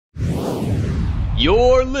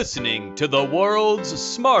You're listening to the world's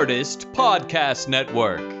smartest podcast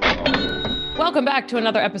network. Welcome back to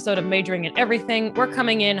another episode of Majoring in Everything. We're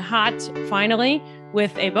coming in hot, finally,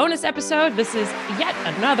 with a bonus episode. This is yet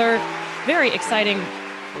another very exciting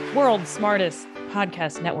world's smartest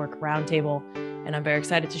podcast network roundtable, and I'm very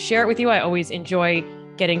excited to share it with you. I always enjoy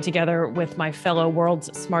getting together with my fellow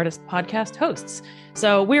world's smartest podcast hosts.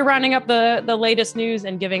 So we're rounding up the latest news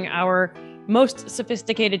and giving our most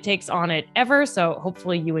sophisticated takes on it ever. So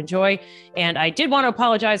hopefully you enjoy. And I did want to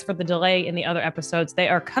apologize for the delay in the other episodes. They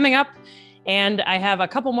are coming up, and I have a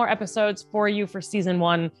couple more episodes for you for season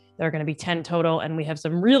 1. There are going to be 10 total, and we have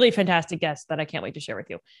some really fantastic guests that I can't wait to share with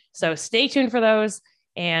you. So stay tuned for those.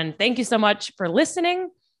 And thank you so much for listening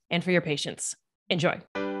and for your patience. Enjoy.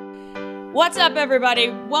 What's up, everybody?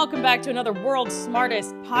 Welcome back to another World's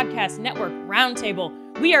Smartest Podcast Network Roundtable.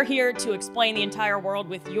 We are here to explain the entire world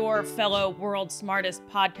with your fellow World's Smartest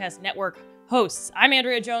Podcast Network hosts. I'm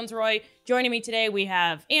Andrea Jones-Rooy. Joining me today, we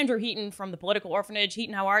have Andrew Heaton from the Political Orphanage.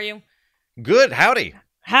 Heaton, how are you? Good. Howdy.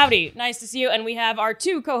 Howdy. Nice to see you. And we have our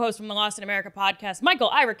two co-hosts from the Lost in America podcast, Michael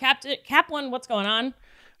Ira Kaplan. What's going on?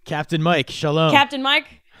 Captain Mike. Shalom. Captain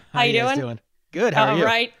Mike. How you guys doing? Good. How are you? All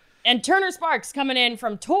right. And Turner Sparks coming in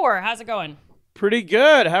from Tor. How's it going? Pretty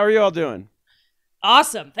good. How are you all doing?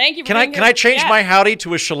 Awesome. Thank you for being here. Can I change my howdy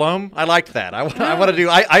to a shalom? I liked that. I want to do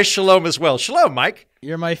I shalom as well. Shalom, Mike.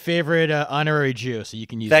 You're my favorite honorary Jew, so you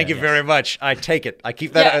can use Thank that. you very much. I take it. I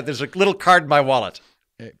keep that. There's a little card in my wallet.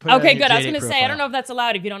 Okay, good. I was going to say, I don't know if that's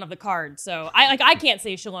allowed if you don't have the card. So I can't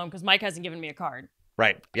say shalom because Mike hasn't given me a card.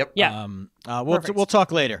 Right. Yep. Yeah. We'll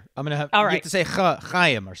talk later. I'm gonna have All you right. have to say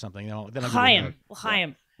Chaim or something. Then Chaim.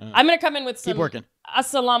 Chaim. I'm going to come in with some Keep working.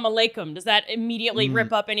 Assalamu alaikum. Does that immediately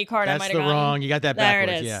rip up any card I might have gotten? That's the wrong. You got that There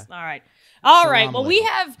backwards. it is. Yeah. All right. All right. Assalamu Well, we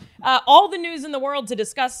have all the news in the world to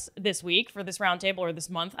discuss this week for this roundtable or this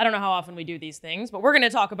month. I don't know how often we do these things, but we're going to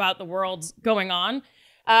talk about the world's going on.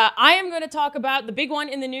 I am going to talk about the big one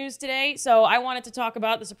in the news today. So I wanted to talk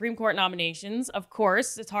about the Supreme Court nominations. Of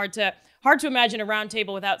course, it's hard to imagine a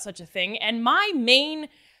roundtable without such a thing. And my main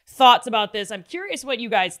thoughts about this, I'm curious what you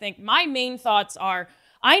guys think. My main thoughts are,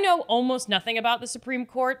 I know almost nothing about the Supreme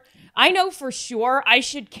Court. I know for sure I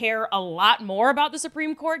should care a lot more about the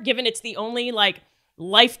Supreme Court, given it's the only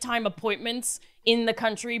lifetime appointments in the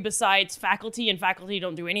country besides faculty, and faculty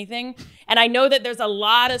don't do anything. And I know that there's a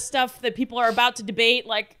lot of stuff that people are about to debate,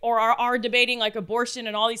 or are debating, like abortion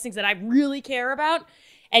and all these things that I really care about.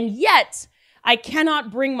 And yet I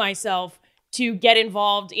cannot bring myself to get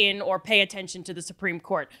involved in or pay attention to the Supreme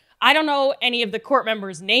Court. I don't know any of the court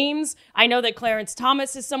members' names. I know that Clarence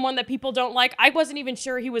Thomas is someone that people don't like. I wasn't even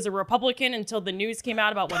sure he was a Republican until the news came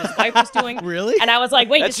out about what his wife was doing. Really? And I was like,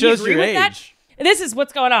 wait, That does he shows agree your with that? age. This is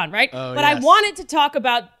what's going on, right? Oh, but I yes. wanted to talk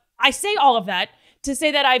about, I say all of that to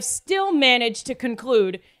say that I've still managed to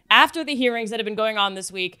conclude after the hearings that have been going on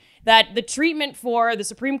this week that the treatment for the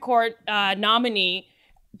Supreme Court nominee,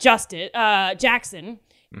 Justice Jackson,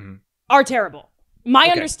 are terrible. My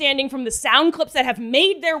understanding from the sound clips that have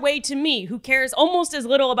made their way to me, who cares almost as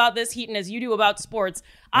little about this, Heaton, as you do about sports,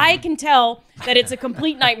 I can tell that it's a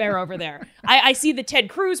complete nightmare over there. I see the Ted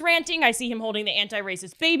Cruz ranting. I see him holding the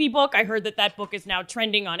anti-racist baby book. I heard that book is now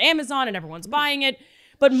trending on Amazon and everyone's buying it.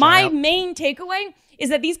 But my main takeaway is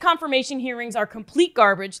that these confirmation hearings are complete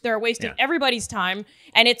garbage. They're wasting everybody's time.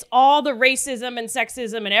 And it's all the racism and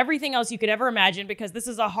sexism and everything else you could ever imagine, because this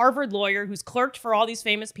is a Harvard lawyer who's clerked for all these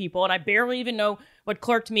famous people. And I barely even know what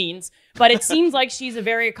clerked means. But it seems like she's a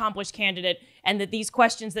very accomplished candidate, and that these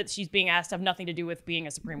questions that she's being asked have nothing to do with being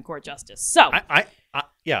a Supreme Court justice. So,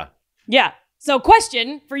 yeah. So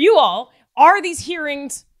question for you all, are these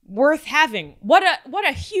hearings worth having? What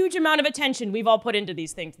a huge amount of attention we've all put into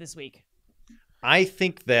these things this week. I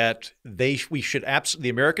think that the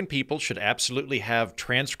American people should absolutely have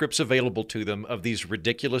transcripts available to them of these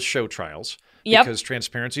ridiculous show trials, because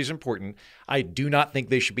transparency is important. I do not think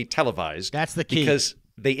they should be televised. That's the key. Because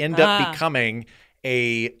they end up becoming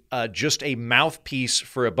just a mouthpiece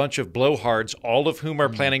for a bunch of blowhards, all of whom are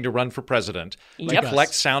planning to run for president, to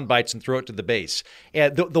collect sound bites and throw it to the base.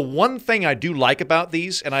 And the one thing I do like about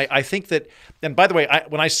these, and I think that, and by the way,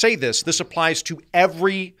 when I say this applies to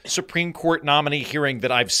every Supreme Court nominee hearing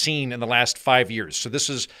that I've seen in the last 5 years. So this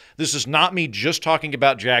is not me just talking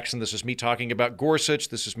about Jackson. This is me talking about Gorsuch.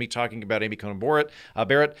 This is me talking about Amy Coney Barrett.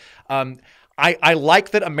 I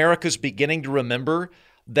like that America's beginning to remember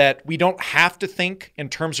that we don't have to think in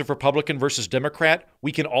terms of Republican versus Democrat.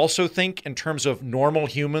 We can also think in terms of normal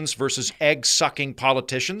humans versus egg-sucking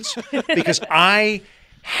politicians, because I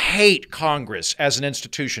hate Congress as an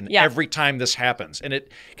institution every time this happens. And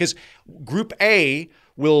because Group A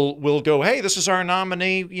will go, hey, this is our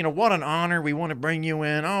nominee. You know, what an honor. We want to bring you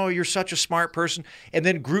in. Oh, you're such a smart person. And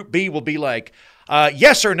then Group B will be like,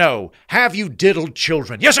 yes or no? Have you diddled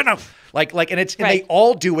children? Yes or no? And they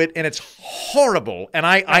all do it, and it's horrible. And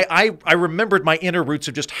I remembered my inner roots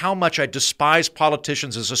of just how much I despise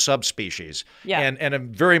politicians as a subspecies. Yeah. And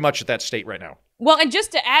I'm very much at that state right now. Well, and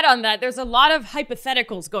just to add on that, there's a lot of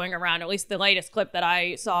hypotheticals going around. At least the latest clip that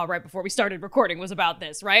I saw right before we started recording was about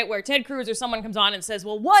this, right? Where Ted Cruz or someone comes on and says,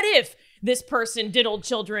 well, what if this person diddled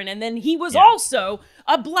children and then he was also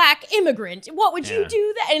a black immigrant? What would you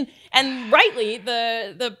do that? And rightly,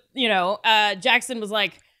 Jackson was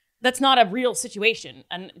like, that's not a real situation,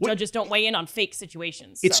 and judges don't weigh in on fake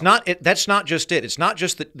situations. It's not. That's not just it. It's not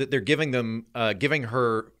just that they're giving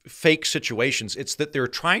her fake situations. It's that they're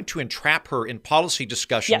trying to entrap her in policy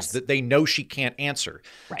discussions that they know she can't answer.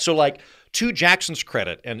 Right. So, to Jackson's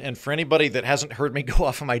credit, and for anybody that hasn't heard me go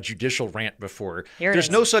off on my judicial rant before, there's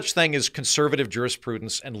no such thing as conservative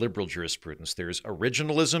jurisprudence and liberal jurisprudence. There's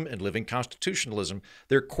originalism and living constitutionalism.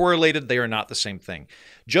 They're correlated. They are not the same thing.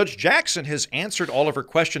 Judge Jackson has answered all of her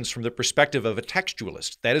questions from the perspective of a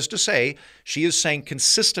textualist. That is to say, she is saying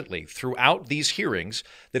consistently throughout these hearings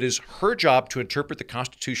that it is her job to interpret the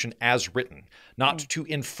Constitution as written, not to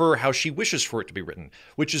infer how she wishes for it to be written,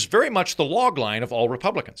 which is very much the log line of all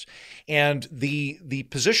Republicans. And the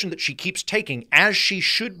position that she keeps taking, as she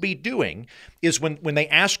should be doing, is when they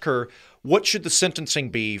ask her, what should the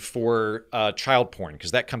sentencing be for child porn?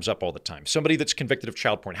 Because that comes up all the time. Somebody that's convicted of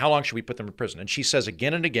child porn, how long should we put them in prison? And she says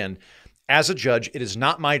again and again, as a judge, it is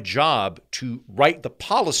not my job to write the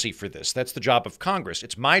policy for this. That's the job of Congress.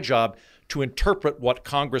 It's my job to interpret what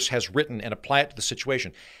Congress has written and apply it to the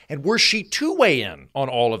situation. And were she to weigh in on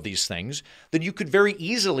all of these things, then you could very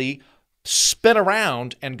easily spin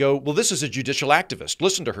around and go, well, this is a judicial activist.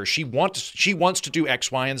 Listen to her. She wants to do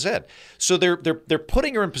X, Y, and Z. So they're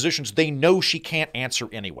putting her in positions they know she can't answer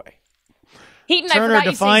anyway. Heaton, Turner,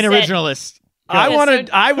 define originalist. I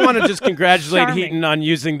want to just congratulate Heaton on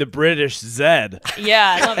using the British Z.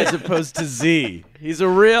 Yeah, I love it. As opposed to Z.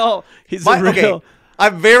 Okay.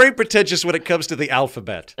 I'm very pretentious when it comes to the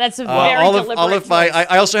alphabet. That's a very deliberate choice.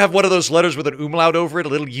 I also have one of those letters with an umlaut over it, a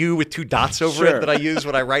little U with 2 dots over it that I use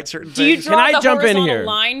when I write certain Do you things. draw the horizontal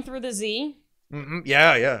line through the Z? Mm-hmm.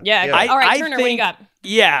 Yeah. All right, Turner, what do you got?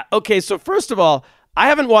 Yeah, okay, so first of all, I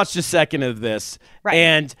haven't watched a second of this,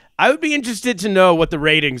 and I would be interested to know what the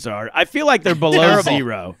ratings are. I feel like they're below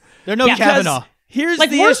 0. They're no Kavanaugh. Here's like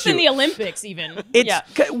the worse issue. than the Olympics, even.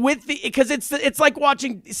 Because it's like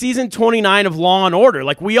watching season 29 of Law and Order.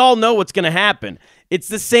 Like, we all know what's going to happen. It's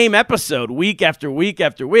the same episode week after week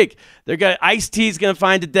after week. Ice-T's going to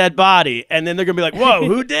find a dead body, and then they're going to be like, whoa,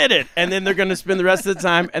 who did it? And then they're going to spend the rest of the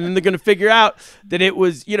time, and then they're going to figure out that it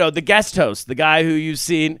was, the guest host, the guy who you've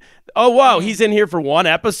seen. Oh, whoa, he's in here for one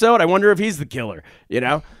episode. I wonder if he's the killer,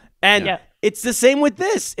 And it's the same with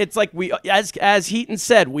this. It's like as Heaton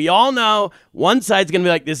said, we all know one side's going to be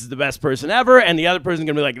like, this is the best person ever, and the other person's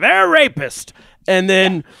going to be like, they're a rapist. And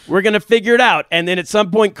then we're going to figure it out. And then at some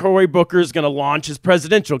point, Cory Booker's going to launch his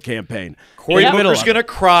presidential campaign. Cory Booker's going to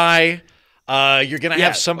cry. You're going to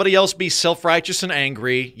have somebody else be self-righteous and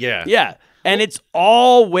angry. Yeah. Yeah. And it's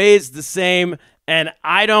always the same. And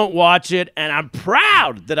I don't watch it, and I'm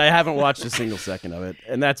proud that I haven't watched a single second of it.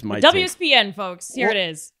 And that's my WSPN, folks. Here it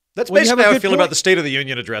is. That's basically how I feel about the State of the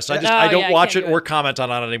Union address. I don't watch it or comment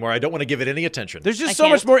on it anymore. I don't want to give it any attention. There's just so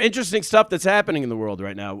much more interesting stuff that's happening in the world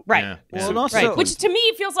right now. Right. Yeah. Well, and also, which to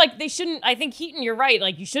me feels like they shouldn't. I think, Heaton, you're right.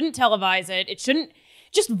 Like, you shouldn't televise it. It shouldn't.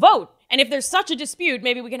 Just vote. And if there's such a dispute,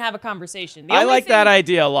 maybe we can have a conversation. I like that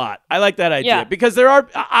idea a lot. I like that idea. Because there are,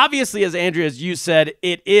 obviously, as Andrea, as you said,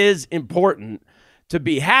 it is important to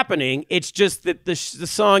be happening. It's just that the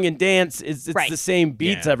song and dance it's the same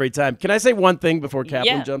beats every time. Can I say one thing before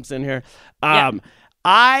Kaplan jumps in here?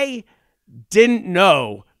 I didn't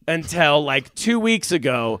know until like 2 weeks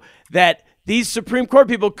ago that these Supreme Court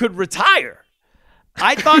people could retire.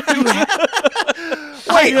 I thought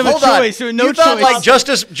Wait, hold on. No thought choice. Like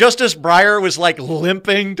Justice Breyer was like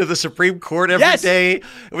limping to the Supreme Court every day.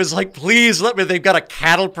 It was like, please let me. They've got a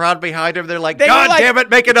cattle prod behind him. They're like, God damn it,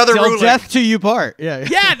 make another till ruling. Death to you part. Yeah.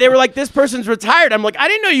 Yeah, they were like, this person's retired. I'm like, I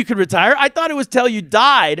didn't know you could retire. I thought it was till you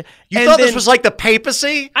died. You thought this was like the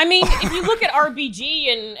papacy? I mean, if you look at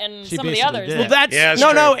RBG and some of the others, well, that's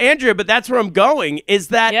no, Andrea. But that's where I'm going. Is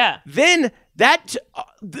that then that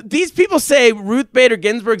these people say Ruth Bader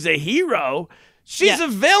Ginsburg's a hero. She's a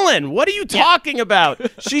villain. What are you talking about?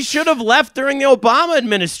 She should have left during the Obama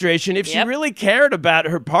administration if she really cared about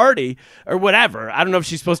her party or whatever. I don't know if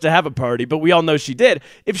she's supposed to have a party, but we all know she did.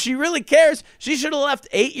 If she really cares, she should have left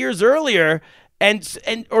 8 years earlier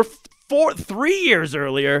or 3 years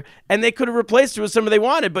earlier, and they could have replaced her with somebody they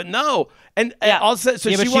wanted, but no. And also, so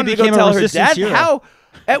she wanted to go tell her dad. How?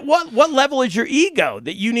 At what level is your ego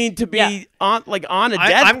that you need to be on a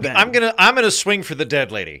deathbed? I'm gonna swing for the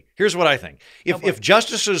dead lady. Here's what I think: if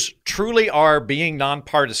justices truly are being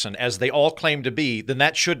nonpartisan, as they all claim to be, then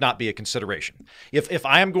that should not be a consideration. If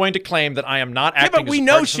I am going to claim that I am not acting as a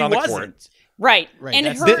partisan on the court. Right.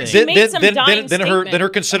 And she made some dying then her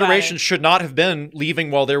consideration should not have been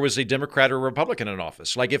leaving while there was a Democrat or a Republican in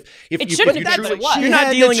office. Like if it shouldn't have been, but it was. You're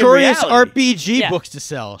not dealing notorious in reality. RPG books to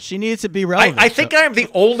sell. She needs to be relevant. I think I am the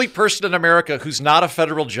only person in America who's not a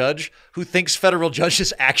federal judge who thinks federal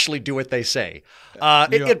judges actually do what they say.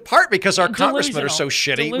 In part because our congressmen are so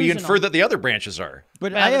shitty, we infer that the other branches are.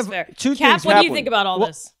 But I have two Cap, things. what do you think about all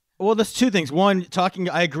this? Well, there's two things. One,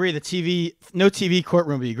 I agree. No TV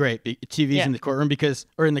courtroom would be great. TV's in the courtroom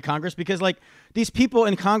or in the Congress, because like these people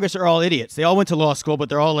in Congress are all idiots. They all went to law school, but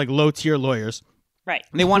they're all like low tier lawyers. Right.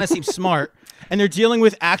 And they want to seem smart, and they're dealing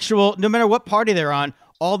with no matter what party they're on,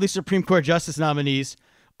 all these Supreme Court justice nominees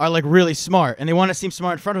are like really smart, and they want to seem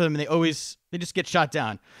smart in front of them, and they just get shot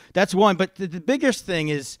down. That's one. But the biggest thing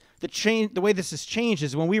is the way this has changed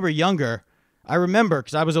is when we were younger. I remember,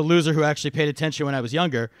 because I was a loser who actually paid attention when I was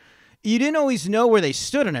younger, you didn't always know where they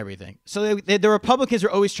stood on everything. So the Republicans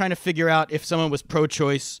were always trying to figure out if someone was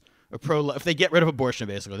pro-choice or if they get rid of abortion,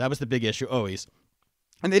 basically. That was the big issue, always.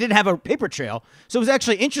 And they didn't have a paper trail. So it was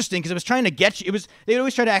actually interesting because it was trying to get you. They would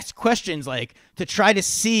always try to ask questions like to try to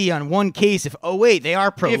see on one case if, they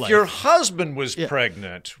are pro-life. If your husband was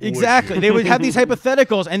pregnant. Exactly. They would have these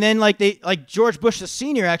hypotheticals. And then George Bush the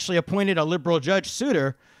senior actually appointed a liberal judge,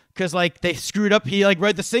 Souter, because they screwed up. He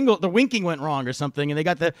read the winking went wrong or something, and they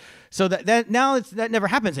got that never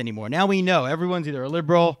happens anymore. Now we know everyone's either a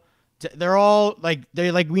liberal. They're all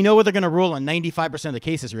we know what they're going to rule on 95% of the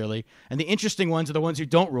cases, really. And the interesting ones are the ones who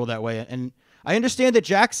don't rule that way. And I understand that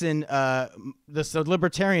Jackson, the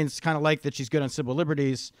libertarians kind of like that she's good on civil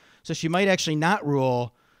liberties, so she might actually not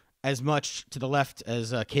rule as much to the left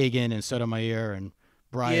as Kagan and Sotomayor and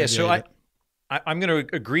Breyer. Yeah, so I'm going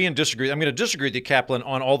to agree and disagree. I'm going to disagree with you, Kaplan,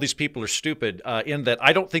 on all these people are stupid in that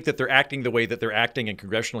I don't think that they're acting the way that they're acting in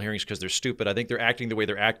congressional hearings because they're stupid. I think they're acting the way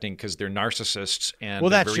they're acting because they're narcissists and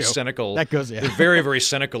they're very cynical. That goes, They're very, very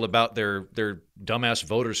cynical about their dumbass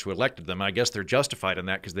voters who elected them. I guess they're justified in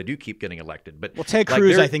that because they do keep getting elected. But Ted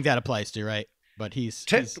Cruz, I think that applies to, right? But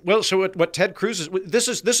what Ted Cruz is,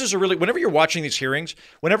 this is a really, whenever you're watching these hearings,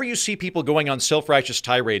 whenever you see people going on self-righteous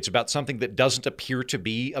tirades about something that doesn't appear to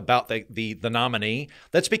be about the nominee,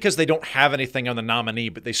 that's because they don't have anything on the nominee,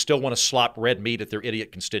 but they still want to slop red meat at their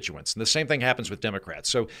idiot constituents. And the same thing happens with Democrats.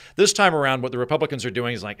 So this time around, what the Republicans are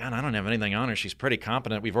doing is I don't have anything on her. She's pretty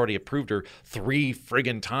competent. We've already approved her 3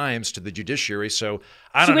 friggin' times to the judiciary. So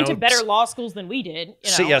I don't know. She went to better law schools than we did.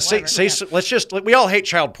 Let's just, we all hate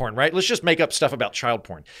child porn, right? Let's just make up stuff about child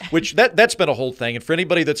porn, which that's been a whole thing. And for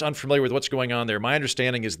anybody that's unfamiliar with what's going on there, my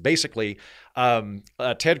understanding is basically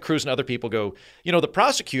Ted Cruz and other people go, the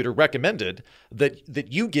prosecutor recommended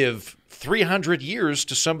that you give 300 years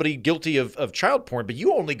to somebody guilty of child porn, but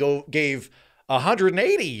you only gave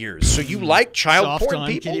 180 years. So you like child porn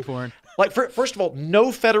people? Kitty porn. First of all,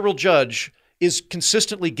 no federal judge is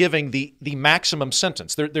consistently giving the maximum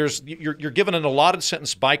sentence. You're given an allotted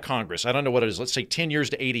sentence by Congress. I don't know what it is. Let's say 10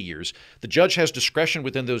 years to 80 years. The judge has discretion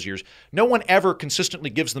within those years. No one ever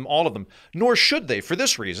consistently gives them all of them, nor should they for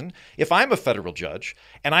this reason. If I'm a federal judge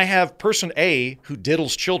and I have person A who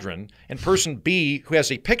diddles children and person B who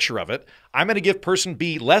has a picture of it, I'm going to give person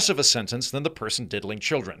B less of a sentence than the person diddling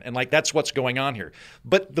children. And that's what's going on here.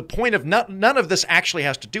 But the point of none of this actually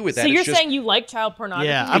has to do with that. So you're saying you like child pornography?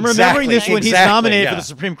 Yeah, I'm remembering this when he's nominated for the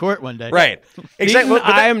Supreme Court one day. Right. Exactly.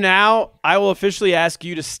 I will officially ask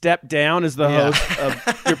you to step down as the host of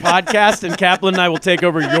your podcast, and Kaplan and I will take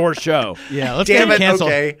over your show. Yeah, let's get him canceled.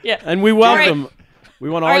 Okay. Yeah. And we welcome. We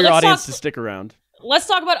want all your audience to stick around. Let's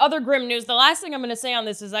talk about other grim news. The last thing I'm going to say on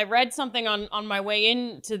this is I read something on my way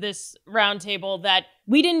into this roundtable that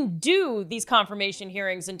we didn't do these confirmation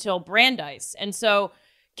hearings until Brandeis. And so,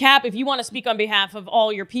 Cap, if you want to speak on behalf of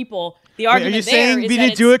all your people, the argument are you saying we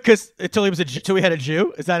didn't do it because until we had a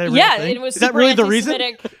Jew? Is that a real thing? It was. Is that really the reason?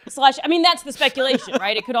 That's the speculation,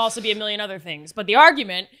 right? It could also be a million other things. But the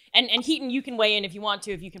argument, and Heaton, you can weigh in if you want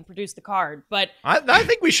to, if you can produce the card. But I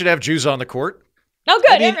think we should have Jews on the court. Oh,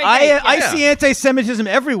 good. I mean, Right, I see anti-Semitism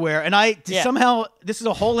everywhere, and somehow this is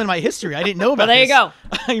a hole in my history. I didn't know about. Well, there you go.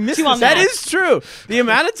 I missed Chew on this. That is true. The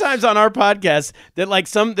amount of times on our podcast that like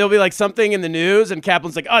there'll be like something in the news and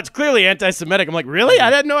Kaplan's like, oh, it's clearly anti-Semitic. I'm like, really?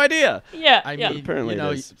 I had no idea. Yeah. I mean, Apparently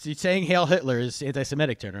it is. saying "Hail Hitler" is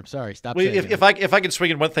anti-Semitic, Turner. I'm sorry. Stop Well, saying it. if I can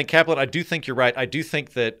swing in one thing, Kaplan, I do think you're right. I do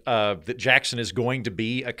think that that Jackson is going to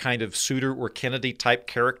be a kind of Souter or Kennedy type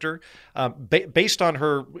character, based on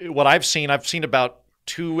what I've seen. I've seen about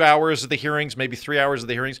 2 hours of the hearings, maybe 3 hours of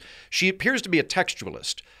the hearings. She appears to be a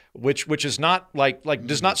textualist, which is not like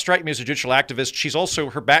does not strike me as a judicial activist. She's also,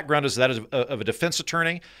 her background is that of a defense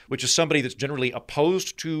attorney, which is somebody that's generally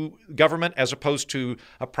opposed to government as opposed to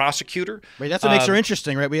a prosecutor. Right, that's what makes her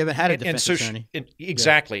interesting, right? We haven't had a defense attorney.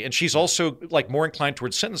 Exactly. And she's also like more inclined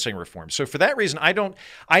towards sentencing reform. So for that reason,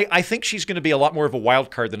 I think she's going to be a lot more of a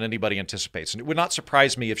wild card than anybody anticipates. And it would not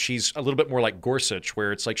surprise me if she's a little bit more like Gorsuch,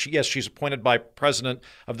 where it's like, she's appointed by president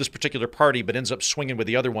of this particular party, but ends up swinging with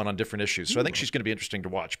the other one on different issues. So I think she's going to be interesting to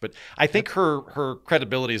watch. But I think her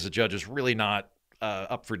credibility as a judge is really not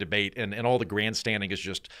up for debate, and all the grandstanding is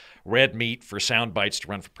just red meat for sound bites to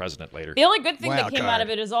run for president later. The only good thing that came out of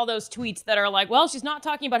it is all those tweets that are like, well, she's not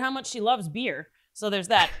talking about how much she loves beer. So there's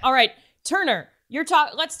that. All right, Turner,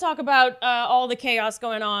 let's talk about all the chaos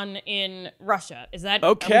going on in Russia. Is that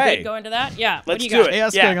okay? Are we good going to that? Yeah. Let's do it.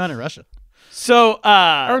 Chaos going on in Russia. So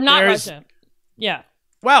or not Russia. Yeah.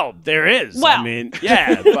 Well, there is. Well. I mean,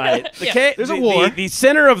 yeah, but there's a war. The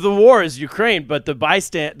center of the war is Ukraine, but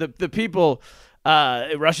the people,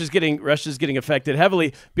 Russia's getting affected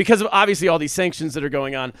heavily because of obviously all these sanctions that are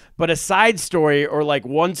going on. But a side story, or like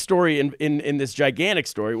one story in this gigantic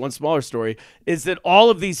story, one smaller story, is that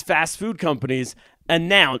all of these fast food companies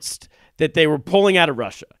announced that they were pulling out of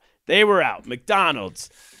Russia. They were out.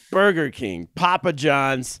 McDonald's, Burger King, Papa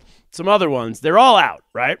John's, some other ones. They're all out,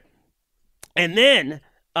 right? And then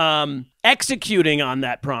executing on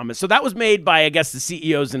that promise. So that was made by, I guess, the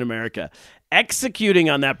CEOs in America. Executing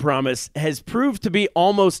on that promise has proved to be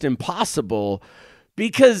almost impossible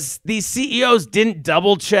because these CEOs didn't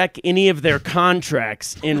double check any of their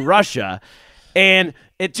contracts in Russia. And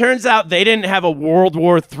it turns out they didn't have a World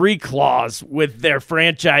War III clause with their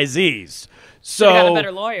franchisees. So they got a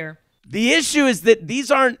better lawyer. The issue is that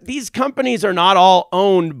these companies are not all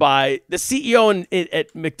owned by the CEO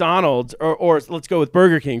at McDonald's or let's go with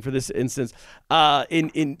Burger King for this instance.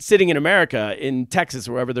 In sitting in America, in Texas,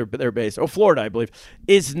 or wherever they're based, or Florida, I believe,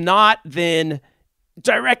 is not then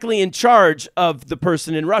directly in charge of the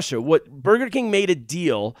person in Russia. What Burger King made a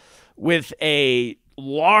deal with a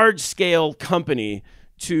large-scale company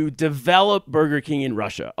to develop Burger King in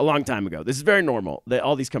Russia a long time ago. This is very normal.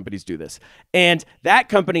 All these companies do this. And that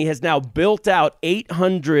company has now built out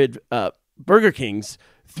 800 Burger Kings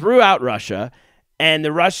throughout Russia. And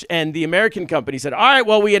the American company said, all right,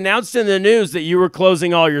 well, we announced in the news that you were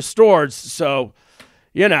closing all your stores. So,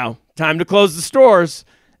 time to close the stores.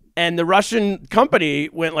 And the Russian company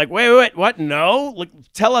went like, wait, what? No? Like,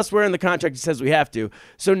 tell us where in the contract it says we have to.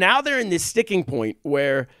 So now they're in this sticking point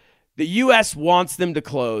where the U.S. wants them to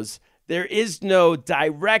close. There is no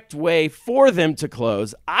direct way for them to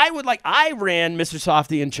close. I ran Mr.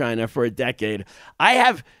 Softy in China for a decade. I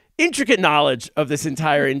have intricate knowledge of this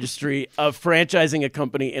entire industry of franchising a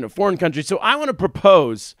company in a foreign country. So I want to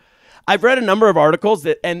propose. I've read a number of articles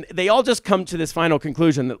and they all just come to this final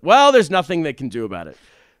conclusion that, well, there's nothing they can do about it.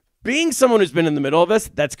 Being someone who's been in the middle of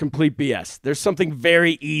this, that's complete BS. There's something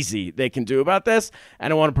very easy they can do about this,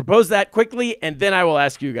 and I want to propose that quickly, and then I will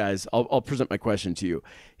ask you guys. I'll present my question to you.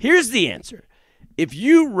 Here's the answer. If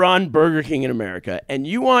you run Burger King in America and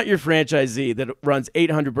you want your franchisee that runs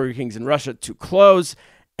 800 Burger Kings in Russia to close,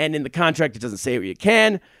 and in the contract it doesn't say what you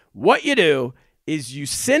can, what you do is you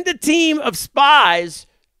send a team of spies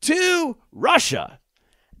to Russia.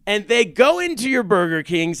 And they go into your Burger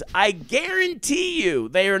Kings. I guarantee you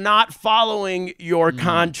they are not following your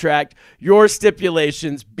contract, your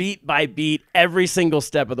stipulations, beat by beat, every single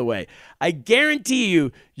step of the way. I guarantee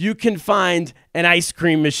you can find an ice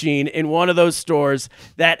cream machine in one of those stores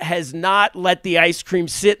that has not let the ice cream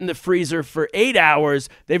sit in the freezer for 8 hours.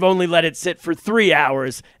 They've only let it sit for 3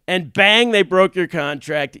 hours. And bang, they broke your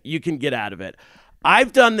contract. You can get out of it.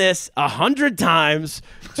 I've done this 100 times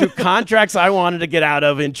to contracts I wanted to get out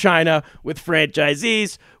of in China with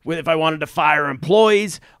franchisees, if I wanted to fire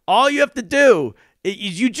employees. All you have to do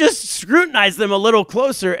is you just scrutinize them a little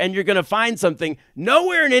closer and you're going to find something.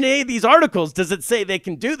 Nowhere in any of these articles does it say they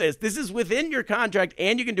can do this. This is within your contract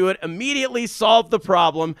and you can do it immediately, solve the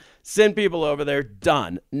problem, send people over there,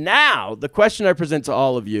 done. Now, the question I present to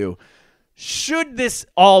all of you, should this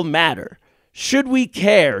all matter? Should we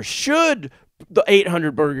care? Should the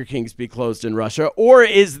 800 Burger Kings be closed in Russia? Or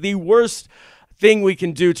is the worst thing we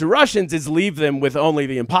can do to Russians is leave them with only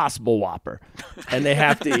the Impossible Whopper, and they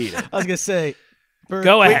have to eat it? I was gonna say,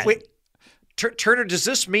 Go ahead. Wait. Turner, does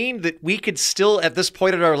this mean that we could still, at this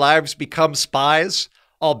point in our lives, become spies,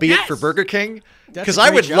 albeit for Burger King? Because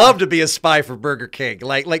I would love to be a spy for Burger King.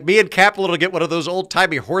 Like me and Capitol will get one of those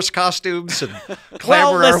old-timey horse costumes and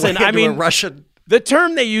clamber our way into a Russian. The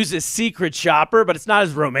term they use is secret shopper, but it's not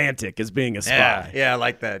as romantic as being a spy. Yeah, I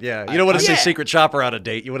like that. Yeah, you don't want to say secret shopper on a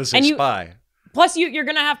date. You want to say spy. Plus, you're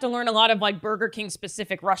going to have to learn a lot of like Burger King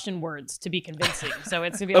specific Russian words to be convincing. So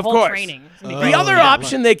it's going to be a whole training. The other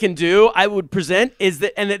option they can do, I would present, is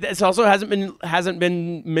that, and this also hasn't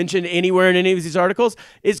been mentioned anywhere in any of these articles,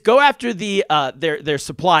 is go after their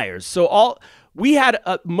suppliers. So we had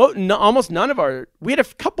almost none of we had a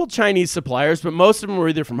couple Chinese suppliers, but most of them were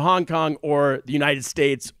either from Hong Kong or the United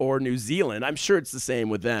States or New Zealand. I'm sure it's the same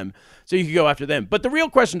with them. So you could go after them. But the real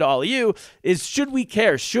question to all of you is, should we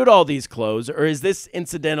care? Should all these close? Or is this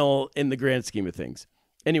incidental in the grand scheme of things?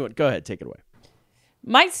 Anyone, go ahead, take it away.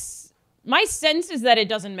 My sense is that it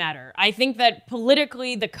doesn't matter. I think that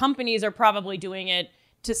politically the companies are probably doing it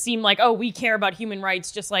to seem like, oh, we care about human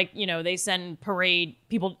rights, just like, they send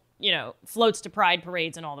floats to pride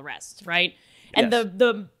parades and all the rest, right? And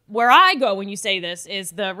the where I go when you say this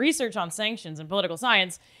is the research on sanctions and political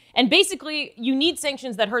science. And basically, you need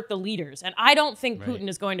sanctions that hurt the leaders. And I don't think Putin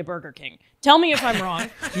is going to Burger King. Tell me if I'm wrong.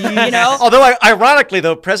 Although, ironically,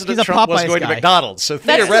 though, President Trump was going to McDonald's. So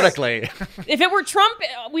theoretically. If it were Trump,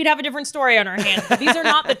 we'd have a different story on our hands. But these are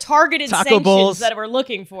not the targeted sanctions that we're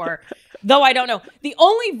looking for. Though I don't know. The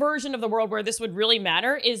only version of the world where this would really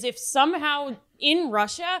matter is if somehow in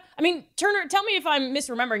Russia, I mean, Turner, tell me if I'm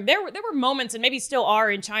misremembering. There were moments, and maybe still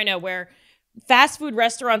are in China, where fast food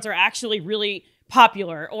restaurants are actually really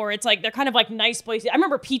popular, or it's like they're kind of like nice places. I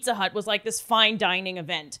remember Pizza Hut was like this fine dining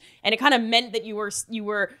event, and it kind of meant that you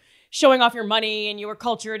were showing off your money and you were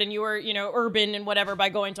cultured and you were, urban and whatever by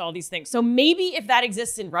going to all these things. So maybe if that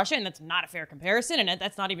exists in Russia, and that's not a fair comparison, and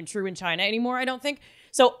that's not even true in China anymore, I don't think.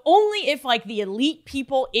 So only if like the elite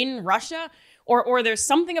people in Russia or there's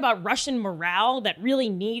something about Russian morale that really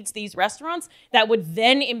needs these restaurants that would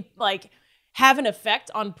then have an effect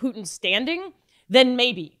on Putin's standing, then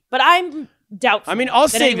maybe. But I'm doubtful. I mean, I'll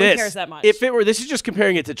say this: cares that much. If it were, this is just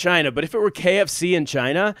comparing it to China, but if it were KFC in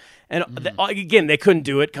China, and again, they couldn't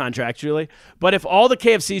do it contractually, but if all the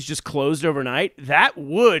KFCs just closed overnight, that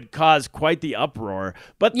would cause quite the uproar.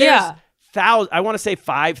 But there's I want to say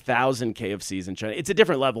 5,000 KFCs in China. It's a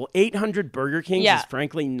different level. 800 Burger Kings is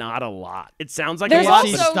frankly not a lot. It sounds like there's a lot,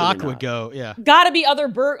 also but stock would go. Yeah, gotta be other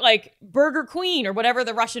Burger Queen or whatever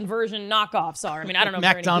the Russian version knockoffs are. I mean, I don't know.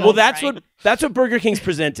 McDonald's. Well, that's what Burger King's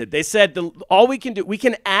presented. They said all we can do, we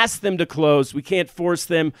can ask them to close. We can't force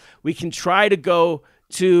them. We can try to go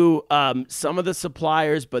to some of the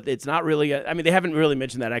suppliers, but it's not really. I mean, they haven't really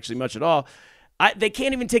mentioned that actually much at all. They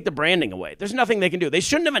can't even take the branding away. There's nothing they can do. They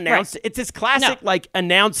shouldn't have announced it. It's this classic,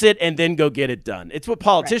 announce it and then go get it done. It's what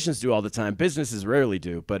politicians do all the time. Businesses rarely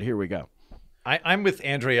do, but here we go. I'm with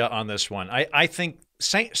Andrea on this one. I think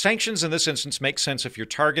sanctions in this instance make sense if you're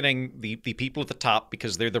targeting the people at the top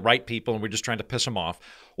because they're the right people and we're just trying to piss them off.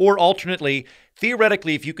 Or alternately,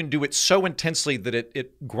 theoretically, if you can do it so intensely that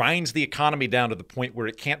it grinds the economy down to the point where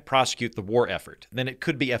it can't prosecute the war effort, then it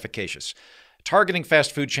could be efficacious. Targeting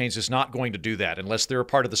fast food chains is not going to do that unless they're a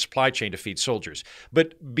part of the supply chain to feed soldiers.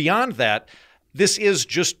 But beyond that, this is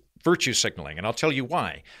just virtue signaling, and I'll tell you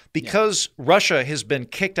why. Because Russia has been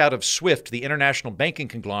kicked out of SWIFT, the international banking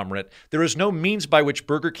conglomerate, there is no means by which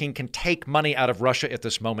Burger King can take money out of Russia at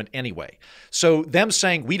this moment anyway. So them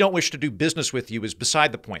saying, we don't wish to do business with you is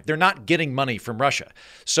beside the point. They're not getting money from Russia.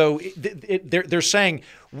 So they're saying,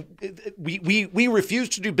 we refuse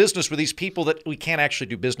to do business with these people that we can't actually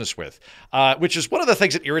do business with, which is one of the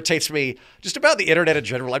things that irritates me just about the internet in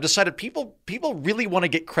general. I've decided people really want to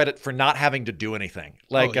get credit for not having to do anything.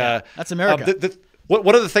 That's America.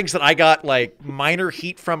 One of the things that I got minor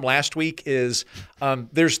heat from last week is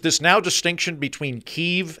there's this now distinction between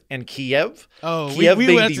Kyiv and Kiev. Oh, Kiev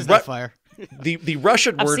we went to that fire. The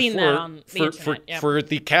Russian word for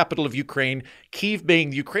the capital of Ukraine, Kyiv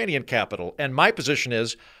being the Ukrainian capital. And my position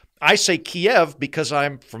is I say Kiev because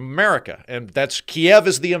I'm from America, and that's Kiev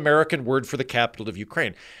is the American word for the capital of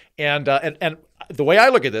Ukraine. And the way I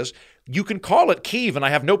look at this, you can call it Kyiv, and I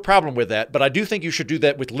have no problem with that, but I do think you should do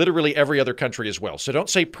that with literally every other country as well. So don't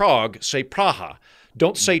say Prague, say Praha.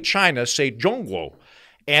 Don't say China, say Zhongguo.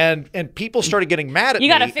 And people started getting mad at me.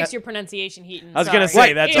 You got to fix your pronunciation, Heaton. I was going to say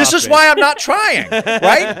Right. that's This is why I'm not trying,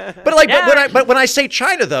 right? But when I say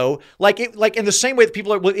China, though, like in the same way that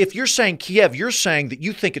people are, well, if you're saying Kiev, you're saying that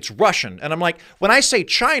you think it's Russian, and I'm like, when I say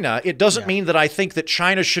China, it doesn't mean that I think that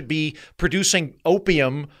China should be producing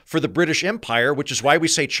opium for the British Empire, which is why we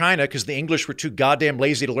say China, because the English were too goddamn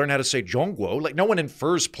lazy to learn how to say Zhongguo. Like, no one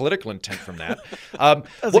infers political intent from that.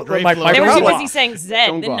 That's a great They were too problem- busy saying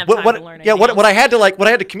Zed. Didn't have time to learn anything what I had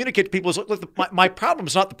to communicate to people is, look, my problem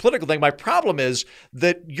is not the political thing. My problem is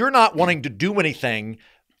that you're not wanting to do anything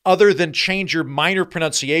other than change your minor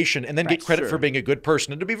pronunciation and then get credit for being a good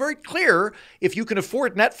person. And to be very clear, if you can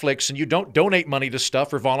afford Netflix and you don't donate money to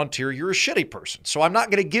stuff or volunteer, you're a shitty person. So I'm not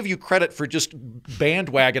going to give you credit for just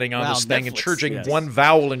bandwagoning on this thing and charging one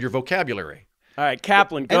vowel in your vocabulary. All right,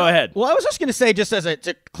 Kaplan, go ahead. Well, I was just going to say, just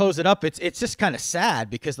to close it up, it's just kind of sad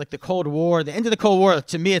because like the Cold War, the end of the Cold War,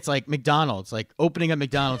 to me, it's like McDonald's, like opening up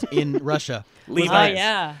McDonald's in Russia. Levi's. Oh,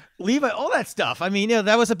 yeah. Levi, all that stuff. I mean,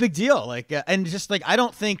 that was a big deal. Like, and just like, I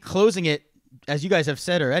don't think closing it, as you guys have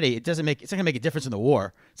said already, it's not going to make a difference in the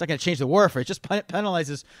war. It's not going to change the war effort. It just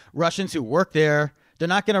penalizes Russians who work there. They're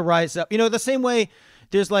not going to rise up. The same way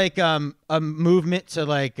there's like a movement to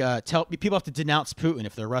like tell people have to denounce Putin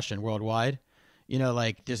if they're Russian worldwide.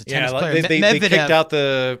 Like there's a tennis player. They kicked out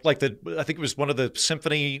I think it was one of the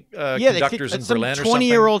symphony conductors in Berlin or something.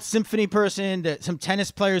 20-year-old symphony person, some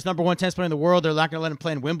tennis players, number one tennis player in the world. They're not going to let him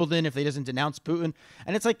play in Wimbledon if he doesn't denounce Putin.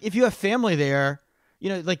 And it's like, if you have family there,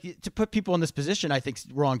 like to put people in this position, I think is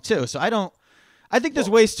wrong too. So I think there's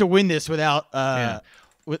ways to win this without.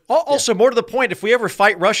 Also, more to the point, if we ever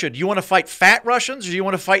fight Russia, do you want to fight fat Russians or do you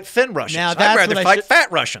want to fight thin Russians? Now, I'd rather fight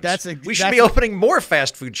fat Russians. We should be opening more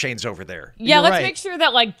fast food chains over there. Yeah, You're let's right. make sure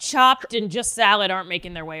that like Chopped and Just Salad aren't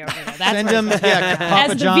making their way over there. That's Send what them, as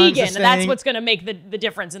the John's vegan, is that's saying. what's going to make the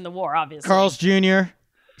difference in the war, obviously. Carl's Jr.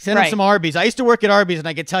 Send him some Arby's. I used to work at Arby's, and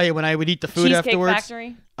I could tell you when I would eat the food Cheesecake afterwards,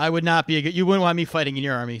 Factory. I would not be you wouldn't want me fighting in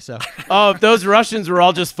your army. So Oh, if those Russians were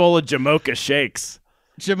all just full of Jamocha shakes.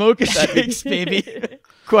 Jamocha shakes, baby.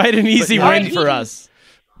 Quite an easy But- win for us.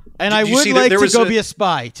 And Did I you would see that like there to was go a- be a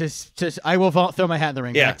spy. I will throw my hat in the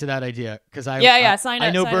ring back to that idea because I sign I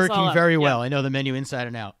it- know sign us Burger all King up. very Yeah. well. I know the menu inside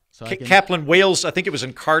and out. So I can, Kaplan, Wales, I think it was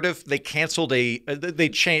in Cardiff. They canceled they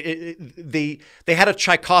had a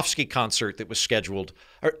Tchaikovsky concert that was scheduled,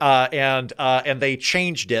 and they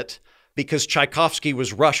changed it because Tchaikovsky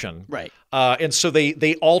was Russian. Right. And so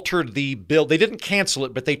they altered the bill. They didn't cancel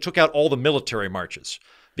it, but they took out all the military marches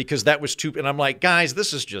because that was too. And I'm like, guys,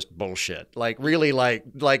 this is just bullshit. Like, really,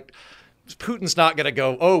 like Putin's not going to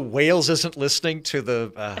go, oh, Wales isn't listening to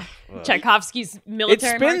the Tchaikovsky's It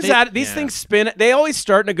military spins march. out. These things spin. They always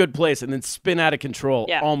start in a good place and then spin out of control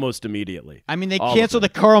almost immediately. I mean, they All of canceled the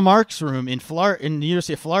them. Karl Marx room in the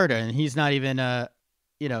University of Florida, and he's not even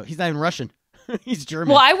he's not even Russian. He's German.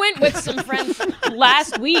 Well, I went with some friends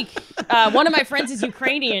last week. One of my friends is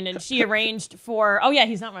Ukrainian, and she arranged for. Oh yeah,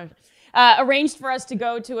 he's not Russian. Arranged for us to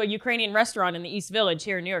go to a Ukrainian restaurant in the East Village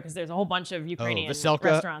here in New York because there's a whole bunch of Ukrainian Veselka,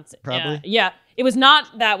 restaurants. probably? Yeah, it was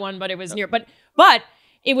not that one, but it was near. But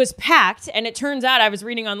it was packed, and it turns out I was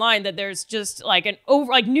reading online that there's just like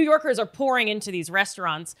New Yorkers are pouring into these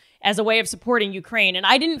restaurants as a way of supporting Ukraine, and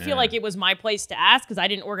I didn't feel like it was my place to ask because I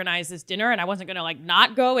didn't organize this dinner, and I wasn't going to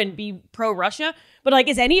not go and be pro-Russia. But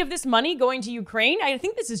is any of this money going to Ukraine? I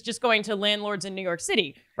think this is just going to landlords in New York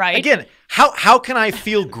City, right? Again, how can I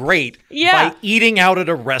feel great by eating out at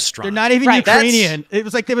a restaurant? They're not even Right. Ukrainian. It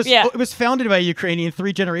was like it Yeah. was founded by a Ukrainian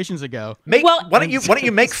 3 generations ago. Well- why don't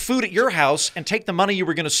you make food at your house and take the money you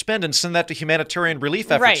were going to spend and send that to humanitarian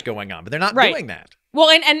relief efforts Right. going on? But they're not Right. doing that. Well,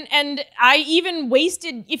 and I even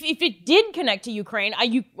wasted, if it did connect to Ukraine,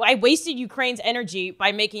 I wasted Ukraine's energy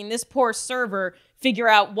by making this poor server figure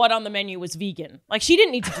out what on the menu was vegan. Like, she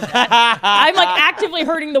didn't need to do that. I'm actively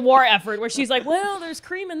hurting the war effort where she's like, well, there's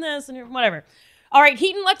cream in this and whatever. All right,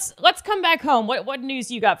 Heaton, let's come back home. What news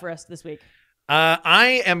you got for us this week?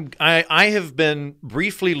 I have been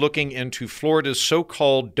briefly looking into Florida's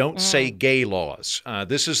so-called "Don't Say Gay" laws.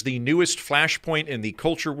 This is the newest flashpoint in the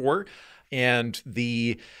culture war, and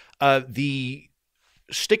the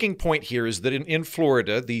sticking point here is that in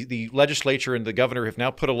Florida, the legislature and the governor have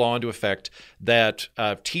now put a law into effect that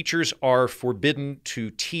teachers are forbidden to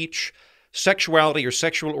teach sexuality or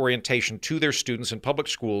sexual orientation to their students in public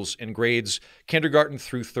schools in grades kindergarten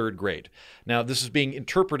through 3rd grade. Now, this is being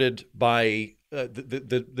interpreted by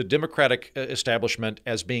the Democratic establishment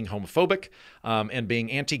as being homophobic and being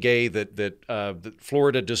anti-gay, that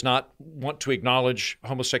Florida does not want to acknowledge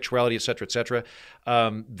homosexuality, et cetera, et cetera.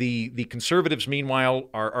 The conservatives, meanwhile,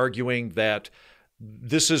 are arguing that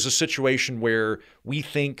this is a situation where we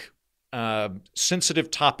think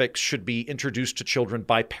sensitive topics should be introduced to children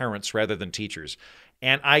by parents rather than teachers.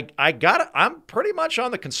 And I'm pretty much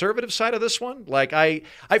on the conservative side of this one. Like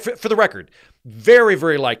for the record, very,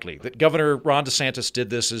 very likely that Governor Ron DeSantis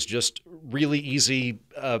did this as just really easy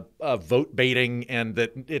vote baiting, and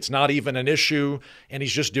that it's not even an issue, and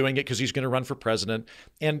he's just doing it because he's going to run for president.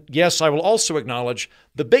 And yes, I will also acknowledge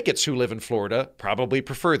the bigots who live in Florida probably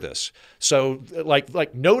prefer this. So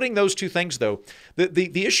like noting those two things, though,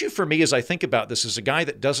 the issue for me as I think about this as a guy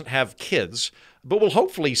that doesn't have kids, but will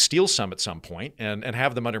hopefully steal some at some point and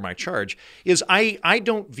have them under my charge, is I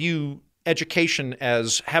don't view education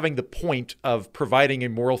as having the point of providing a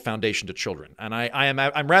moral foundation to children. And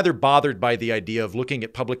I'm rather bothered by the idea of looking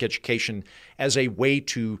at public education as a way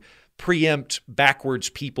to preempt backwards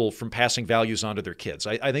people from passing values on to their kids.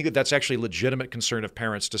 I think that that's actually a legitimate concern of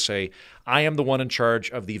parents to say, I am the one in charge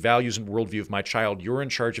of the values and worldview of my child. You're in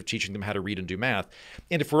charge of teaching them how to read and do math.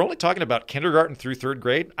 And if we're only talking about kindergarten through third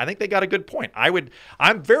grade, I think they got a good point.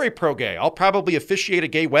 I'm very pro-gay. I'll probably officiate a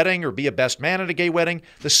gay wedding or be a best man at a gay wedding.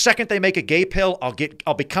 The second they make a gay pill,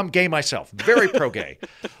 I'll become gay myself. Very pro-gay.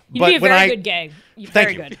 You'd be a very good gay.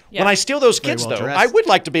 Very good. Yeah. When I steal those kids, well though, dressed. I would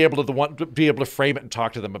like to be able to frame it and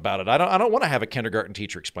talk to them about it. I don't want to have a kindergarten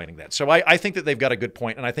teacher explaining that. So I think that they've got a good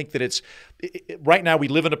point, and I think that right now we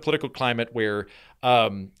live in a political climate where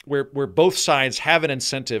both sides have an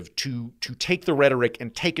incentive to take the rhetoric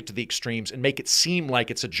and take it to the extremes and make it seem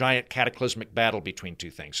like it's a giant cataclysmic battle between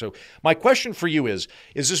two things. So my question for you is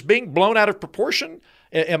this being blown out of proportion?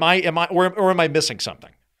 Am I missing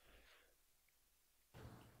something?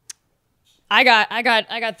 I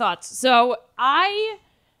got thoughts. So I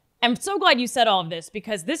am so glad you said all of this,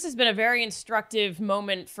 because this has been a very instructive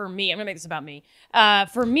moment for me. I'm gonna make this about me.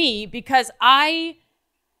 For me, because I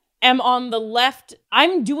am on the left.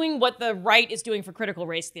 I'm doing what the right is doing for critical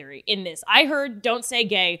race theory in this. I heard don't say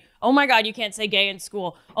gay. Oh my God, you can't say gay in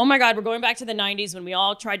school. Oh my God, we're going back to the 90s when we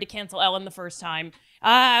all tried to cancel Ellen the first time.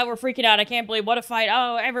 We're freaking out. I can't believe what a fight.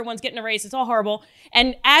 Oh, everyone's getting erased. It's all horrible.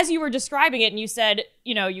 And as you were describing it, and you said,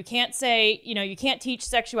 you can't say, you can't teach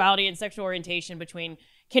sexuality and sexual orientation between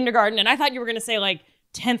kindergarten. And I thought you were going to say like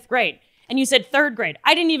 10th grade. And you said third grade.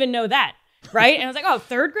 I didn't even know that. Right. And I was like, oh,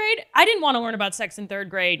 third grade? I didn't want to learn about sex in third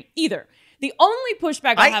grade either. The only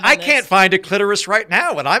pushback I have on this, can't find a clitoris right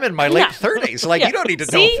now, and I'm in my late 30s. Like, you don't need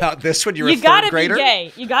to know about this when you're a third grader.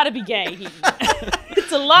 You gotta be gay.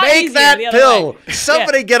 It's a lot Make easier that the other pill. way.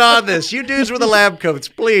 Somebody get on this. You dudes with the lab coats,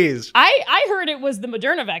 please. I heard it was the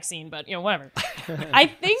Moderna vaccine, but whatever. I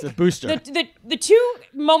think It's a booster. The two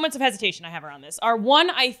moments of hesitation I have around this are, one,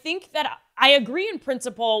 I think that I agree in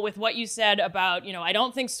principle with what you said about, I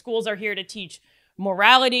don't think schools are here to teach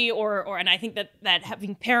morality and I think that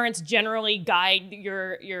having parents generally guide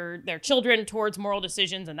their children towards moral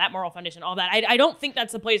decisions and that moral foundation, all that. I don't think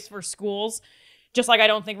that's the place for schools. Just like I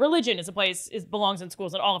don't think religion is a place, belongs in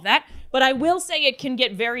schools and all of that. But I will say it can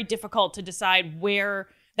get very difficult to decide where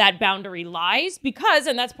that boundary lies, because,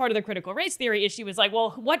 and that's part of the critical race theory issue, is like,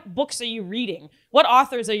 well, what books are you reading? What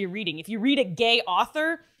authors are you reading? If you read a gay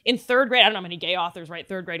author in third grade, I don't know how many gay authors write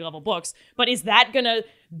third grade level books, but is that going to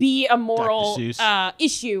be a moral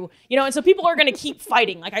issue? And so people are going to keep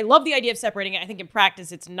fighting. Like, I love the idea of separating it. I think in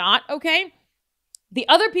practice it's not okay. The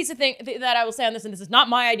other piece of thing that I will say on this, and this is not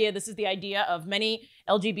my idea, this is the idea of many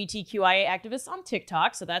LGBTQIA activists on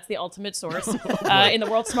TikTok, so that's the ultimate source in the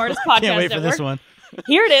world's smartest podcast Can't wait network. for this one.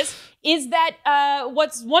 Here it is that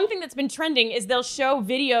what's one thing that's been trending is they'll show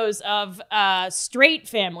videos of straight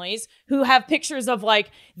families who have pictures of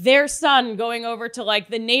like their son going over to like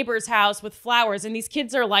the neighbor's house with flowers, and these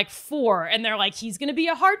kids are like 4, and they're like, he's gonna be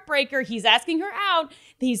a heartbreaker, he's asking her out,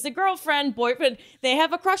 he's the girlfriend, boyfriend, they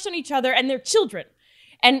have a crush on each other, and they're children.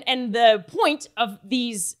 And the point of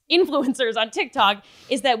these influencers on TikTok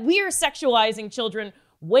is that we are sexualizing children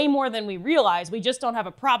way more than we realize. We just don't have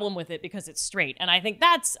a problem with it because it's straight. And I think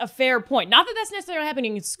that's a fair point. Not that that's necessarily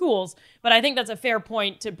happening in schools, but I think that's a fair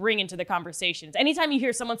point to bring into the conversations. Anytime you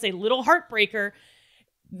hear someone say little heartbreaker,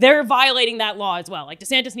 they're violating that law as well. Like,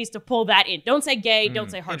 DeSantis needs to pull that in. Don't say gay, don't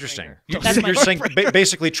say heartbreaker. Interesting. That's You're saying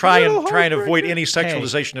basically try and avoid any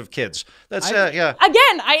sexualization of kids. That's yeah.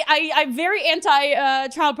 Again, I'm very anti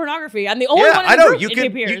child pornography. I'm the only one in the group, it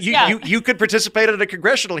appears. You could participate in a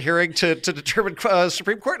congressional hearing to determine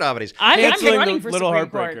Supreme Court nominees. I'm running for little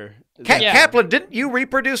Supreme heartbreaker. Court. Kaplan, didn't you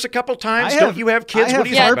reproduce a couple times? Don't you have kids? What do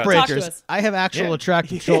you think about Talk to heartbreakers. us. I have actual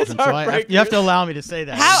attractive children, so you have to allow me to say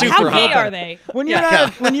that. How Super gay hot. are they? When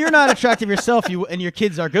you're not attractive yourself, and your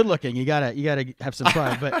kids are good looking, you gotta have some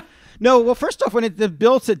pride. But no, well, first off, when the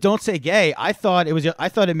bill said "don't say gay," I thought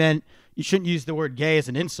it meant you shouldn't use the word gay as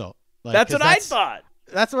an insult. Like, That's what I thought.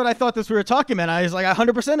 That's what I thought we were talking about. I was like, I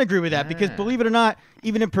 100% agree with that because believe it or not,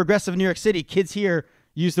 even in progressive New York City, kids here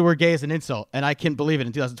use the word gay as an insult, and I couldn't believe it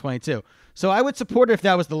in 2022. So I would support it if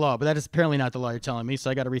that was the law, but that is apparently not the law you're telling me,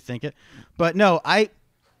 so I got to rethink it. But no, I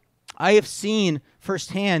have seen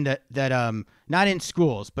firsthand that not in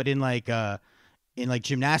schools, but in like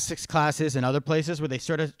gymnastics classes and other places where they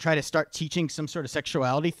sort of try to start teaching some sort of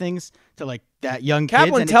sexuality things to like that young kids.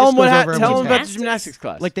 Kaplan, tell them about the gymnastics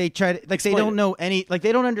class. Like they try to, like they don't know any, like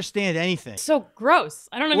they don't understand anything. So gross.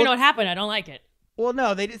 I don't even know what happened. I don't like it. Well,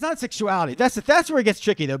 no, it's not sexuality. That's where it gets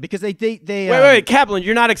tricky though, because they wait, Kaplan,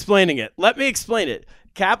 you're not explaining it. Let me explain it.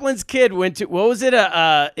 Kaplan's kid went to, what was it?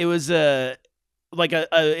 It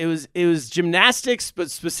was gymnastics,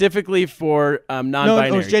 but specifically for non-binary.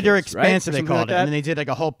 No, it was gender kids, expansive. Right? They called like it, and then they did like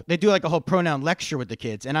a whole pronoun lecture with the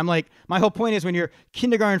kids. And I'm like, my whole point is when you're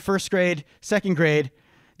kindergarten, first grade, second grade,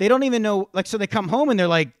 they don't even know. Like, so they come home and they're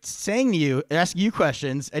like saying to you, asking you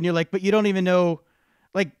questions, and you're like, but you don't even know.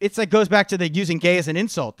 Like, it's like goes back to the using gay as an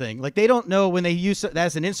insult thing. Like, they don't know when they use that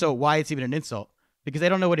as an insult why it's even an insult, because they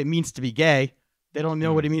don't know what it means to be gay. They don't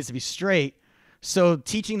know what it means to be straight. So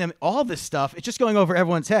teaching them all this stuff, it's just going over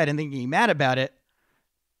everyone's head, and then getting mad about it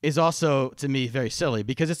is also, to me, very silly,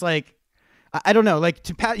 because it's like, I don't know, like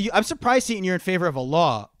I'm surprised, Seton, you're in favor of a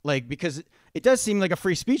law, like, because it does seem like a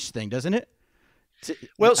free speech thing, doesn't it?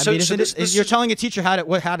 Well, you're telling a teacher how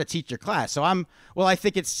to teach your class. So I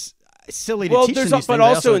think it's silly to teach them these things. But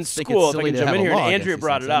also in school, if I can jump in here, and Andrea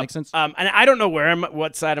brought it up, and I don't know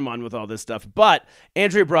what side I'm on with all this stuff, but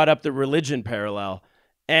Andrea brought up the religion parallel.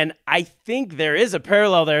 And I think there is a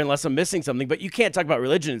parallel there, unless I'm missing something. But you can't talk about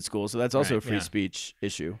religion in school, so that's also a free speech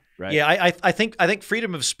issue, right? Yeah, I think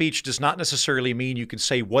freedom of speech does not necessarily mean you can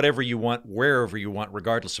say whatever you want, wherever you want,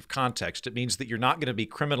 regardless of context. It means that you're not going to be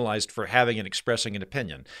criminalized for having and expressing an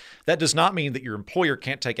opinion. That does not mean that your employer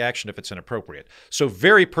can't take action if it's inappropriate. So,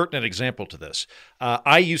 very pertinent example to this.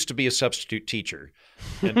 I used to be a substitute teacher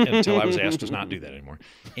until I was asked to not do that anymore.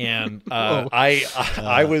 And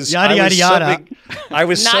I was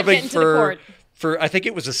subbing for I think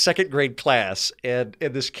it was a second grade class, and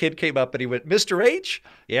this kid came up and he went, "Mr. H,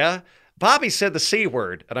 yeah, Bobby said the C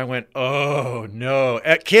word," and I went, "Oh no,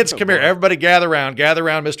 kids, come here, everybody, gather around,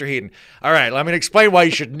 Mr. Heaton. All right, let me explain why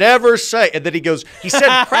you should never say." And then he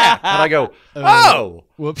said crap, and I go,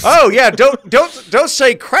 whoops. Oh yeah, don't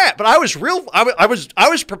say crap. But I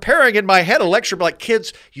was preparing in my head a lecture, like,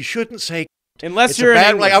 kids, you shouldn't say. Unless it's you're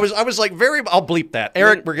bad, like I was like I'll bleep that.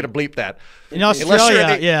 Eric, we're gonna bleep that. In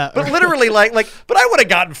Australia, yeah. But literally, but I would have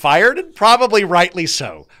gotten fired, and probably rightly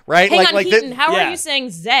so, right? Hang on, Heaton, how are you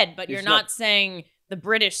saying Z, but you're not saying the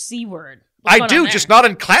British C word? I do, just not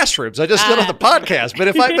in classrooms. I just did on the podcast. But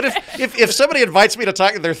if somebody invites me to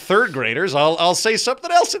talk to their third graders, I'll say something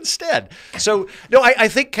else instead. So no, I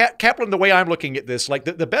think Kaplan, the way I'm looking at this, like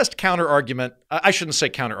the best counter argument, I shouldn't say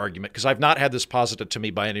counter argument because I've not had this posited to me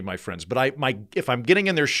by any of my friends. But if I'm getting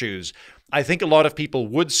in their shoes, I think a lot of people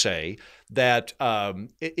would say that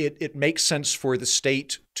it makes sense for the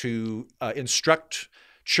state to instruct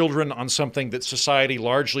children on something that society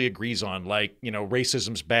largely agrees on, like,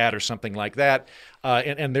 racism's bad or something like that,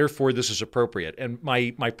 and therefore this is appropriate. And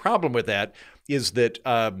my problem with that is that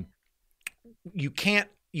you can't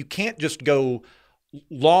just go,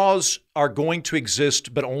 laws are going to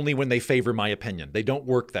exist, but only when they favor my opinion. They don't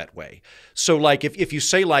work that way. So like if you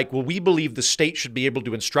say like, well, we believe the state should be able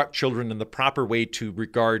to instruct children in the proper way to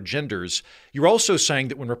regard genders, you're also saying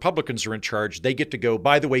that when Republicans are in charge, they get to go,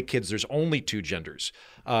 by the way, kids, there's only two genders.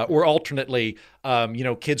 Or alternately,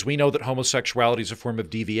 kids, we know that homosexuality is a form of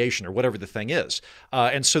deviation or whatever the thing is.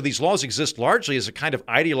 And so these laws exist largely as a kind of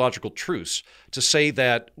ideological truce to say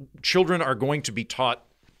that children are going to be taught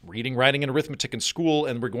reading, writing, and arithmetic in school,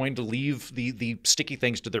 and we're going to leave the sticky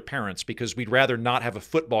things to their parents because we'd rather not have a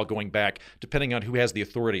football going back, depending on who has the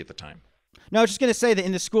authority at the time. No, I was just going to say that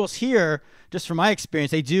in the schools here, just from my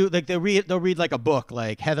experience, they do, like, they'll read like a book,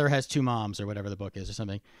 like Heather Has Two Moms or whatever the book is or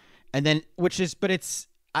something. And then,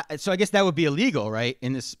 so I guess that would be illegal, right?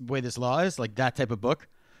 In this way this law is, like that type of book.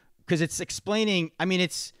 Because it's explaining,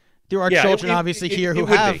 there are children obviously here who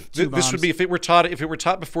have two moms. This would be if it were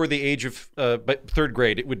taught before the age of third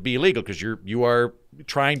grade, it would be illegal because you are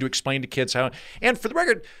trying to explain to kids how. And for the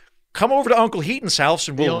record, come over to Uncle Heaton's house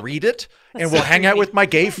and we'll read it and we'll hang out with my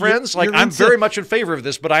gay friends. I'm very much in favor of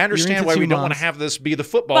this, but I understand why we don't want to have this be the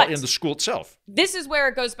football in the school itself. This is where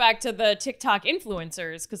it goes back to the TikTok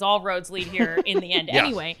influencers, because all roads lead here in the end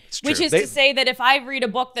anyway. Which is to say that if I read a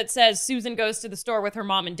book that says Susan goes to the store with her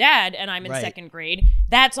mom and dad and I'm in second grade,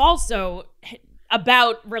 that's also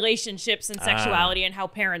about relationships and sexuality and how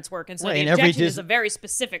parents work. And so the objection is a very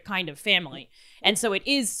specific kind of family. And so it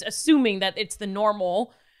is assuming that it's the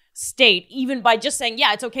normal state, even by just saying,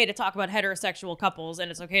 yeah, it's okay to talk about heterosexual couples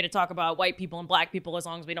and it's okay to talk about white people and black people as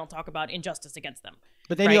long as we don't talk about injustice against them.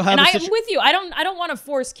 But then you'll have I'm with you. I don't want to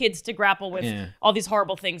force kids to grapple with all these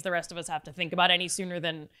horrible things the rest of us have to think about any sooner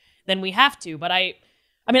than we have to. But I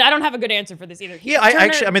don't have a good answer for this either. Yeah,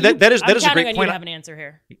 Turner, that is a great point. You to have an answer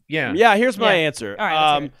here. Yeah. Here's my answer. All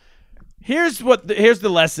right. Here's the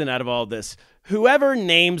lesson out of all this. Whoever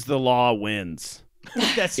names the law wins.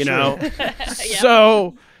 That's true.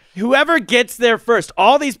 So whoever gets there first,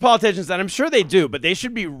 all these politicians, and I'm sure they do, but they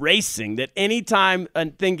should be racing that anytime a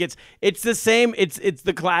thing gets, it's the same. It's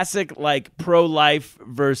the classic like pro-life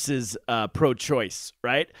versus pro-choice,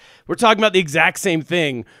 right? We're talking about the exact same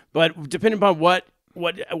thing, but depending upon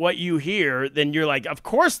what you hear, then you're like, of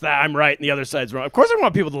course that I'm right and the other side's wrong. Of course I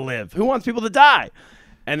want people to live. Who wants people to die?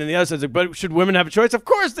 And then the other side's like, but should women have a choice? Of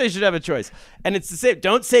course they should have a choice. And it's the same.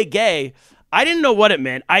 Don't say gay. I didn't know what it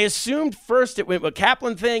meant. I assumed first it went with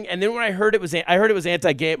Kaplan thing, and then when I heard it was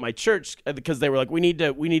anti-gay at my church because they were like,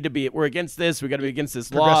 we're against this. We got to be against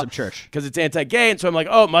this law. Progressive church because it's anti-gay, and so I'm like,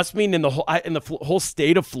 oh, it must mean in the whole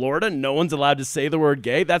state of Florida, no one's allowed to say the word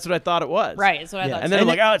gay. That's what I thought it was. Right. That's what I thought. And then I'm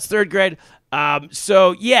like, oh, it's third grade.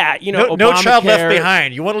 So yeah, no child left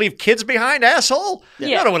behind. You want to leave kids behind, asshole? Yeah.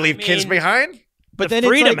 You don't want to leave kids behind. But the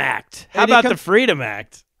Freedom Act. How about the Freedom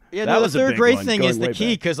Act? Yeah, the third grade thing is the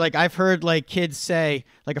key because, like, I've heard like kids say,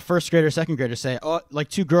 like a first grader, second grader say, oh, like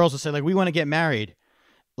two girls will say, like, we want to get married,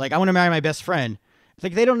 like I want to marry my best friend. It's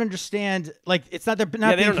like they don't understand, like it's not they're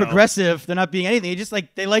not being progressive, they're not being anything. It's just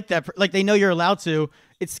like they like that, like they know you're allowed to.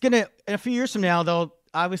 It's gonna in a few years from now they'll.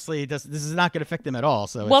 Obviously, this is not going to affect them at all.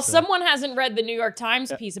 So, well, someone hasn't read the New York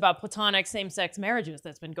Times piece about platonic same-sex marriages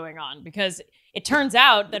that's been going on because it turns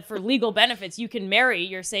out that for legal benefits, you can marry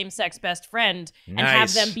your same-sex best friend and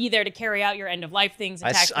have them be there to carry out your end-of-life things.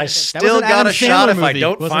 And tax benefits. I still got a shot if I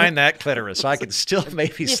don't find that clitoris. I can still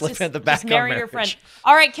maybe slip in the back. Just marry your friend.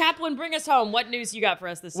 All right, Kaplan, bring us home. What news you got for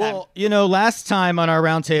us this time? Well, last time on our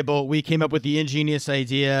roundtable, we came up with the ingenious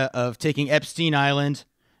idea of taking Epstein Island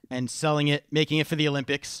and selling it, making it for the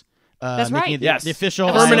Olympics. That's right. The official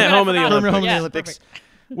permanent home of the Olympics.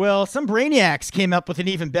 Well, some brainiacs came up with an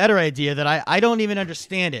even better idea that I don't even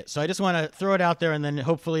understand it. So I just want to throw it out there, and then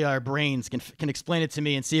hopefully our brains can explain it to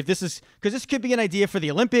me and see if this is because this could be an idea for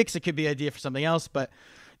the Olympics. It could be an idea for something else, but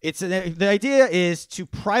the idea is to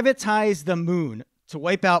privatize the moon to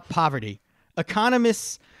wipe out poverty.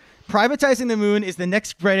 Economists. Privatizing the moon is the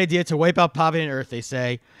next great idea to wipe out poverty on Earth, they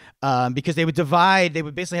say, because they would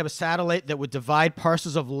basically have a satellite that would divide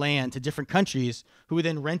parcels of land to different countries who would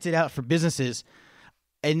then rent it out for businesses.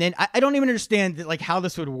 And then I don't even understand like how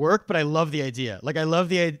this would work, but I love the idea. Like I love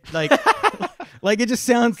the like it just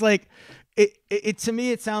sounds like it to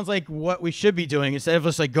me. It sounds like what we should be doing instead of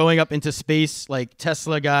just like going up into space like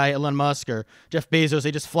Tesla guy Elon Musk or Jeff Bezos.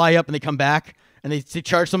 They just fly up and they come back and they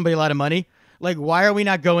charge somebody a lot of money. Like, why are we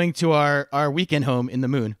not going to our weekend home in the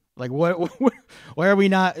moon? Like, why are we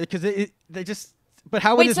not? Because they just. But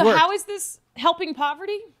how would this work? Wait, so how is this helping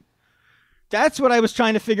poverty? That's what I was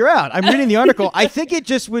trying to figure out. I'm reading the article. I think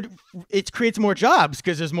it creates more jobs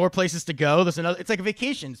because there's more places to go. It's like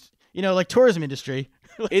vacations, like tourism industry.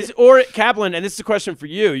 Or Kaplan, and this is a question for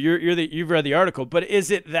you. You've read the article, but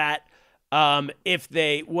is it that if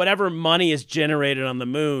whatever money is generated on the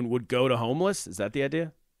moon would go to homeless? Is that the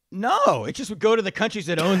idea? No, it just would go to the countries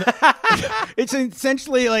that own it's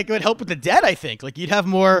essentially like it would help with the debt, I think. Like you'd have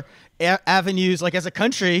more avenues, like as a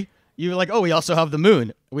country, you're like, oh, we also have the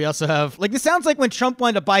moon. We also have, like, this sounds like when Trump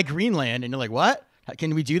wanted to buy Greenland and you're like, what?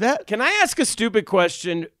 Can we do that? Can I ask a stupid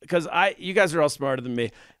question? Because you guys are all smarter than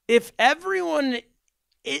me. Is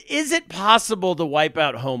it possible to wipe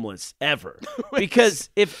out homeless ever? Because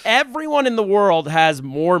if everyone in the world has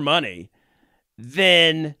more money,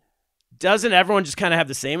 then doesn't everyone just kind of have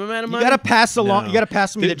the same amount of money? You got to pass along. No. You got to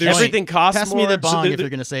pass me the joint. Everything costs pass more. Me the bong if you're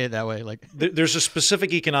going to say it that way. Like there's a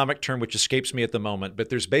specific economic term which escapes me at the moment, but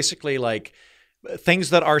there's basically like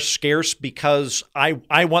things that are scarce because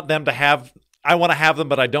I want them to have. I want to have them,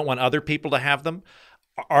 but I don't want other people to have them.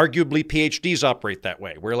 Arguably, PhDs operate that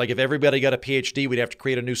way, where like if everybody got a PhD, we'd have to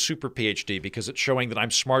create a new super PhD because it's showing that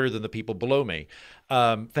I'm smarter than the people below me.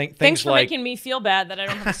 Thanks for making me feel bad that I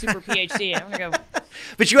don't have a super PhD. I'm gonna go.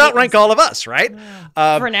 But you outrank all of us, right?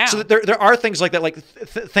 For now. So there are things like that, like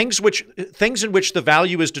things in which the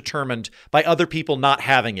value is determined by other people not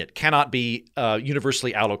having it cannot be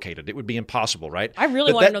universally allocated. It would be impossible, right? I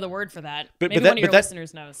really want to know the word for that. Maybe one of your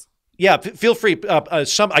listeners knows. Yeah, feel free.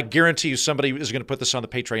 I guarantee you somebody is going to put this on the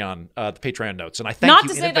Patreon notes, and I thank Not you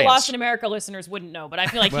to in say the advance. Lost in America listeners wouldn't know, but I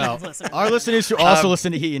feel like Heaton's listeners. Our listeners who also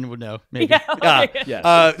listen to Heaton would know. Maybe.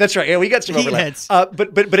 Yeah. That's right. Yeah, we got some Heaton overlap. heads.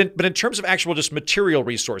 But in terms of actual just material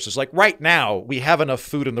resources, like right now we have enough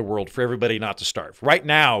food in the world for everybody not to starve. Right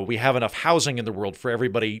now we have enough housing in the world for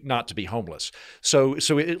everybody not to be homeless. So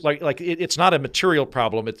it's not a material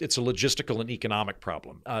problem. It's a logistical and economic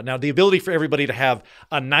problem. Now the ability for everybody to have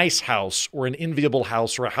a nice house or an enviable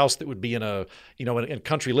house or a house that would be in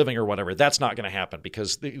country living or whatever, that's not going to happen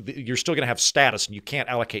because you're still going to have status, and you can't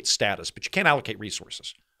allocate status, but you can allocate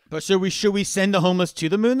resources. But should we send the homeless to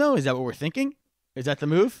the moon though? Is that what we're thinking? Is that the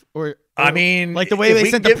move? Or I mean, like the way they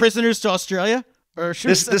sent the prisoners to Australia? Or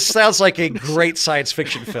this sounds like a great science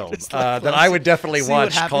fiction film that I would definitely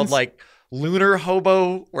watch, called like Lunar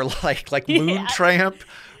Hobo or like Moon Tramp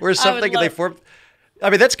or something. And they form. I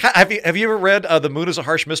mean, that's have you ever read The Moon is a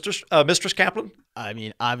Harsh Mistress, Kaplan? I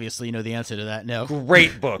mean, obviously you know the answer to that. No.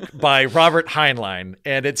 Great book by Robert Heinlein,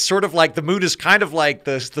 and it's sort of like the moon is kind of like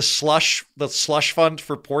the slush fund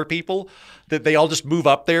for poor people, that they all just move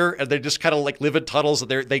up there and they just kind of like live in tunnels, and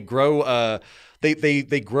they grow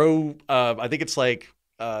they grow I think it's like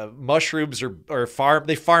mushrooms or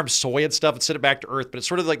farm soy and stuff and send it back to Earth. But it's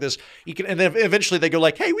sort of like this. And then eventually they go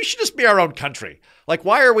like, hey, we should just be our own country. Like,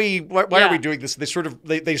 why are we doing this? They sort of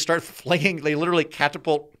they start flinging. They literally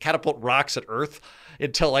catapult rocks at Earth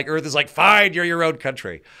until like Earth is like, fine, you're your own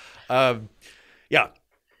country. Yeah.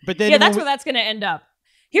 But then that's where that's going to end up.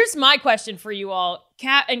 Here's my question for you all,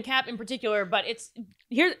 Cap in particular. But it's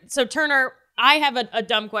here. So Turner, I have a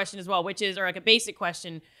dumb question as well, or like a basic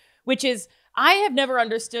question, which is, I have never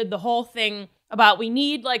understood the whole thing about we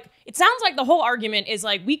need, like, it sounds like the whole argument is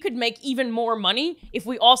like we could make even more money if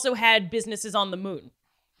we also had businesses on the moon,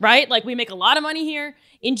 right? Like we make a lot of money here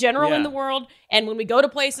in general in the world. And when we go to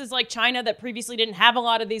places like China that previously didn't have a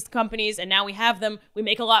lot of these companies and now we have them, we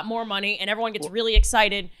make a lot more money and everyone gets really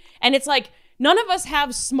excited. And it's like, none of us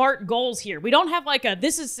have smart goals here. We don't have like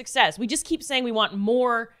this is success. We just keep saying we want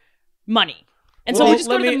more money. And so we just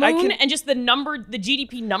go to the moon and just the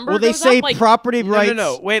GDP number goes up. Well, they say property rights.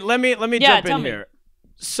 No. Wait, let me jump in here.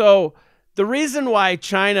 So the reason why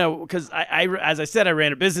China, because I as I said, I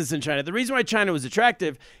ran a business in China. The reason why China was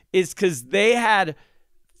attractive is because they had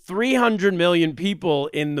 300 million people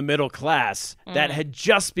in the middle class that had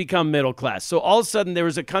just become middle class. So all of a sudden there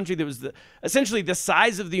was a country that was essentially the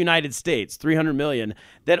size of the United States, 300 million,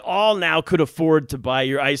 that all now could afford to buy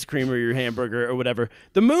your ice cream or your hamburger or whatever.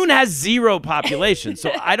 The moon has zero population.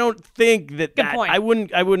 So I don't think that I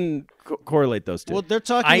wouldn't correlate those two. Well, they're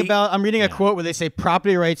talking about, I'm reading a quote where they say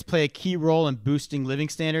property rights play a key role in boosting living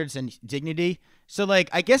standards and dignity. So, like,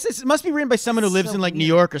 I guess it must be written by someone who lives in, like, New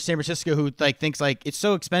York or San Francisco who, like, thinks, like, it's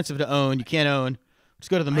so expensive to own, you can't own.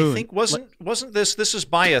 Just go to the moon. I think wasn't this is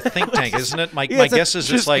by a think tank, isn't it? My guess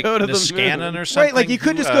is it's like Niskanen or something. Right, like you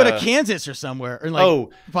could just go to Kansas or somewhere or like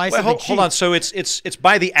buy something cheap. Hold on. So it's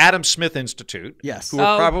by the Adam Smith Institute. Yes. Who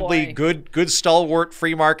are probably good stalwart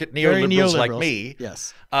free market neoliberals like me.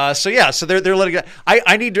 Yes. So they're letting it.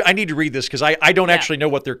 I need to read this because I don't actually know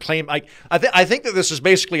what they're claiming. I think that this is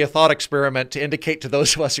basically a thought experiment to indicate to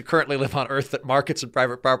those of us who currently live on Earth that markets and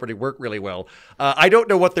private property work really well. I don't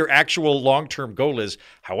know what their actual long-term goal is.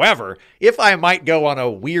 However, if I might go on a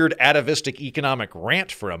weird atavistic economic rant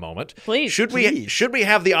for a moment, please. Should we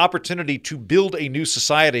have the opportunity to build a new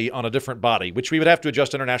society on a different body, which we would have to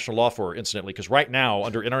adjust international law for, incidentally, because right now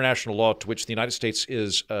under international law to which the United States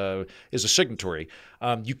is a signatory.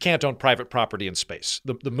 You can't own private property in space.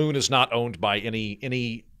 The moon is not owned by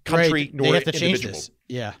any country nor they have to individual. change this.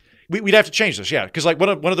 Yeah. We'd have to change this, yeah. Because like one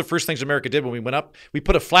of the first things America did when we went up, we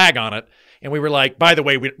put a flag on it, and we were like, by the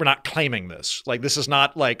way, we're not claiming this. Like this is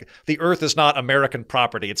not like the Earth is not American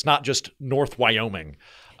property. It's not just North Wyoming.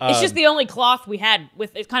 It's just the only cloth we had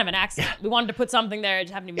with. It's kind of an accident. Yeah. We wanted to put something there. It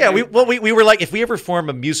just happened to be. Yeah, we were like, if we ever form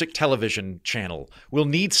a music television channel, we'll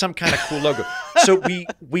need some kind of cool logo. So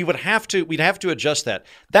we'd have to adjust that.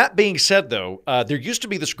 That being said, though, there used to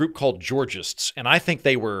be this group called Georgists, and I think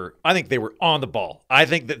they were on the ball. I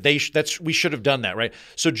think that we should have done that, right?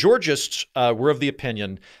 So Georgists were of the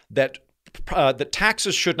opinion that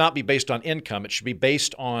taxes should not be based on income. It should be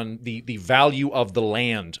based on the value of the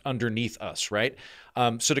land underneath us, right?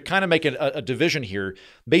 So to kind of make a division here,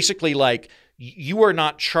 basically like you are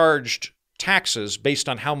not charged taxes based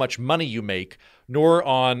on how much money you make, nor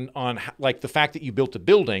on like the fact that you built a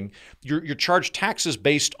building. You're charged taxes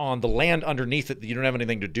based on the land underneath it that you don't have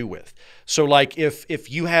anything to do with. So like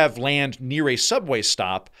if you have land near a subway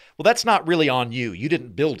stop, well, that's not really on you. You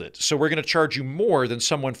didn't build it. So we're going to charge you more than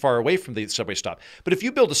someone far away from the subway stop. But if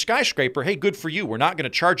you build a skyscraper, hey, good for you. We're not going to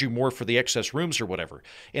charge you more for the excess rooms or whatever.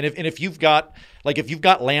 And if you've got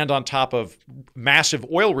land on top of massive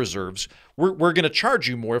oil reserves, we're going to charge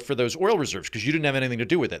you more for those oil reserves because you didn't have anything to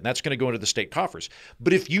do with it. And that's going to go into the state coffers.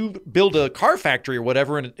 But if you build a car factory or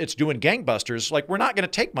whatever and it's doing gangbusters, like we're not going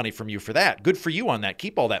to take money from you for that. Good for you on that.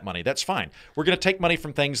 Keep all that money. That's fine. We're going to take money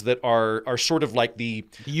from things that are sort of like the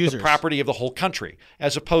property of the whole country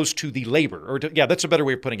as opposed to the labor. That's a better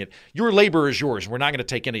way of putting it. Your labor is yours. We're not going to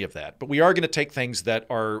take any of that. But we are going to take things that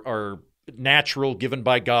are natural, given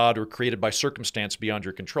by God, or created by circumstance beyond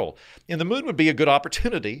your control. And the moon would be a good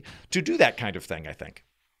opportunity to do that kind of thing, I think.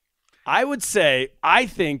 I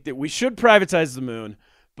think that we should privatize the moon,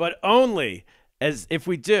 but only if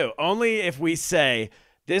we say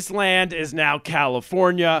this land is now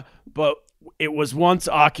California, but it was once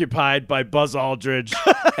occupied by Buzz Aldridge,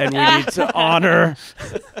 and we need to honor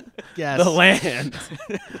the land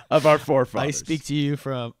of our forefathers. I speak to you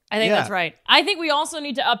from... I think that's right. I think we also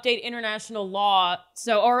need to update international law,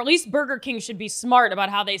 or at least Burger King should be smart about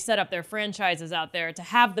how they set up their franchises out there to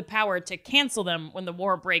have the power to cancel them when the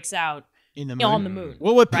war breaks out on the moon.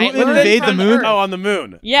 Well, would Putin invade the moon? Oh, on the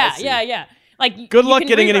moon. Yeah. Like, good luck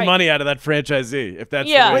getting any money out of that franchisee if that's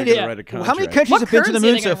the way to write a contract. How many countries have been to the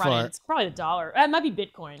moon so far? It's probably the dollar. It might be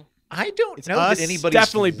Bitcoin. I don't know that anybody's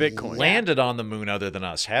definitely Bitcoin landed on the moon other than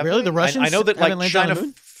us. Have really? They? The Russians? I know that like China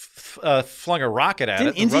flung a rocket at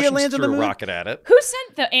Didn't it. India the Russians land on the threw a moon? rocket at it. Who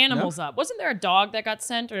sent the animals up? Wasn't there a dog that got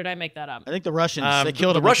sent, or did I make that up? I think the Russians. They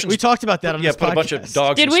killed the a Russians. We talked about that on this podcast. Put a bunch of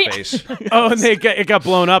dogs in space. Oh, and it got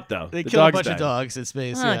blown up though. They killed a bunch of dogs in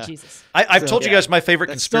space. Oh, Jesus. I've told you guys my favorite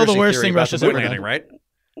conspiracy still the worst theory thing about Russia's the moon ever landing, done. right?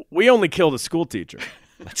 We only killed a school teacher.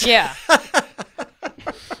 Yeah.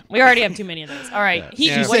 We already have too many of those. All right.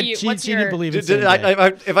 Heaton, what's she your... didn't believe it.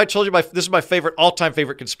 If I told you this is my all-time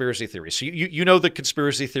favorite conspiracy theory. So you know the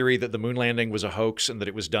conspiracy theory that the moon landing was a hoax and that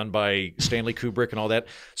it was done by Stanley Kubrick and all that.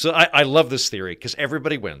 So I love this theory because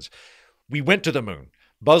everybody wins. We went to the moon.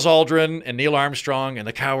 Buzz Aldrin and Neil Armstrong and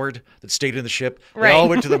the coward that stayed in the ship, they all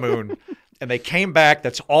went to the moon and they came back.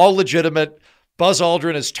 That's all legitimate. Buzz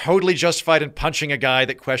Aldrin is totally justified in punching a guy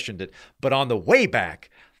that questioned it. But on the way back,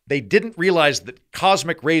 they didn't realize that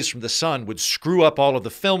cosmic rays from the sun would screw up all of the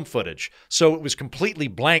film footage. So it was completely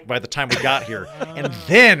blank by the time we got here. And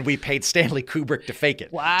then we paid Stanley Kubrick to fake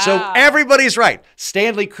it. Wow. So everybody's right.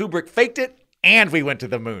 Stanley Kubrick faked it, and we went to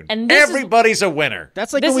the moon. And everybody's a winner.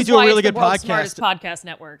 That's like when we do a really good podcast. Smartest podcast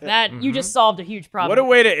network. That you just solved a huge problem. What a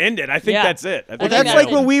way to end it. I think that's it. That's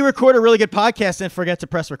like when we record a really good podcast and forget to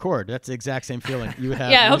press record. That's the exact same feeling you would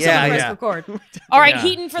have. Yeah, I hope someone press record. All right,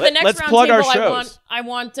 Heaton, for the next roundtable, I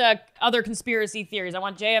want other conspiracy theories. I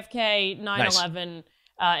want JFK, 9/11,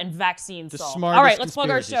 and vaccines solved. All right, let's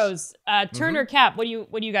plug our shows. Turner, Cap, what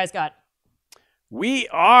do you guys got? We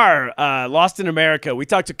are Lost in America. We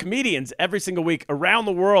talk to comedians every single week around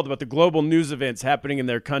the world about the global news events happening in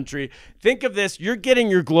their country. Think of this. You're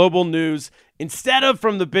getting your global news instead of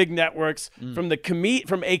from the big networks, from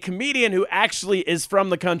a comedian who actually is from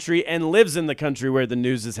the country and lives in the country where the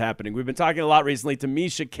news is happening. We've been talking a lot recently to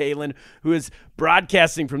Misha Kalin, who is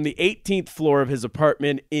broadcasting from the 18th floor of his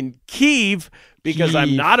apartment in Kyiv, because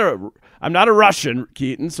I'm not a Russian,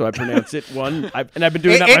 Keaton, so I pronounce it and I've been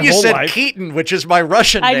doing that my whole life. And you said Keaton, which is my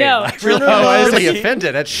Russian name. I know. I'm really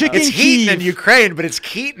offended. It's Heaton in Ukraine, but it's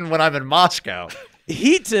Keaton when I'm in Moscow.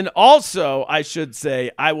 Heaton also, I should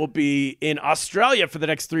say, I will be in Australia for the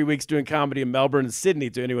next 3 weeks doing comedy in Melbourne and Sydney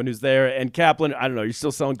to anyone who's there. And Kaplan, I don't know, you're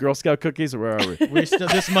still selling Girl Scout cookies, or where are we? We're still,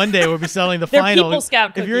 this Monday we'll be selling the They're final. People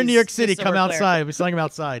Scout cookies, if you're in New York City, so come outside. We'll be selling them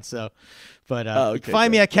outside. So, but okay,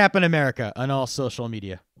 find me at Cap in America on all social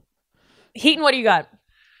media. Heaton, what do you got?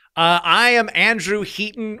 I am Andrew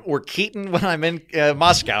Heaton, or Keaton when I'm in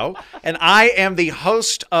Moscow, and I am the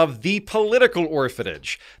host of The Political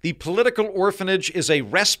Orphanage. The Political Orphanage is a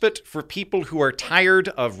respite for people who are tired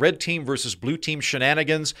of red team versus blue team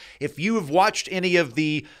shenanigans. If you have watched any of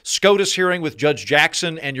the SCOTUS hearing with Judge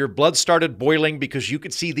Jackson and your blood started boiling because you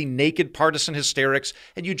could see the naked partisan hysterics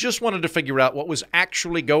and you just wanted to figure out what was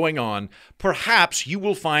actually going on, perhaps you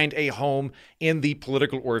will find a home in The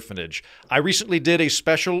Political Orphanage. I recently did a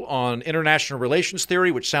special on international relations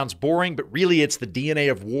theory, which sounds boring, but really it's the DNA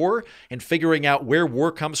of war and figuring out where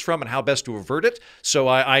war comes from and how best to avert it. So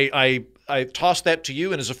I toss that to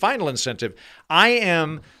you. And as a final incentive, I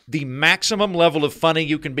am the maximum level of funny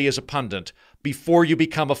you can be as a pundit, before you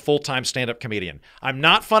become a full-time stand-up comedian. I'm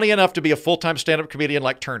not funny enough to be a full-time stand-up comedian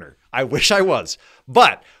like Turner. I wish I was.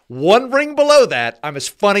 But one ring below that, I'm as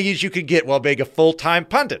funny as you could get while being a full-time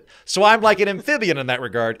pundit. So I'm like an amphibian in that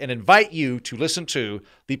regard and invite you to listen to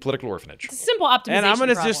The Political Orphanage. It's a simple optimization And I'm going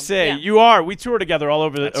to problem. just say, Yeah. you are. We tour together all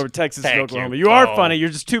over Texas and Thank Oklahoma. you. You are Oh. funny. You're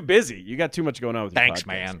just too busy. You got too much going on with your Thanks, podcast.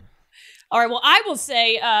 man. All right, well, I will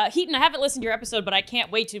say, Heaton, I haven't listened to your episode, but I can't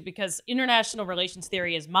wait to because international relations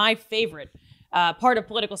theory is my favorite part of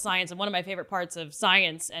political science and one of my favorite parts of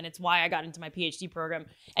science, and it's why I got into my PhD program.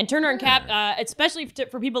 And Turner and Cap, especially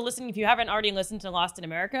for people listening, if you haven't already listened to Lost in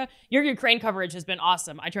America, your Ukraine coverage has been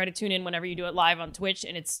awesome. I try to tune in whenever you do it live on Twitch,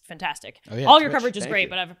 and it's fantastic. Oh, yeah, all your Twitch. coverage is Thank great, you.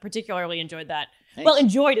 but I've particularly enjoyed that. Well,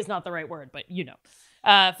 enjoyed is not the right word, but you know.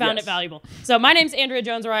 Found it valuable. So my name's Andrea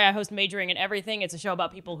Jones-Rooy. I host Majoring in Everything. It's a show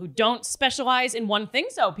about people who don't specialize in one thing.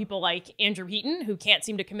 So people like Andrew Heaton, who can't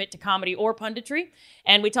seem to commit to comedy or punditry.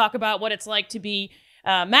 And we talk about what it's like to be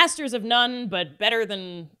masters of none, but better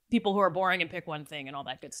than people who are boring and pick one thing and all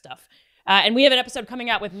that good stuff. And we have an episode coming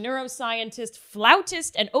out with neuroscientist,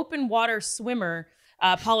 flautist, and open water swimmer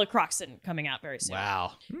Paula Croxton coming out very soon.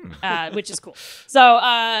 Wow. Which is cool. So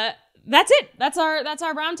that's it. That's our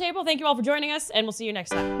roundtable. Thank you all for joining us, and we'll see you next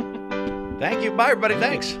time. Thank you. Bye, everybody.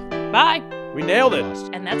 Thanks. Bye. We nailed it.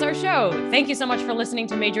 And that's our show. Thank you so much for listening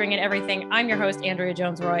to Majoring in Everything. I'm your host, Andrea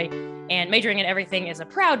Jones-Rooy, and Majoring in Everything is a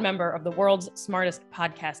proud member of the World's Smartest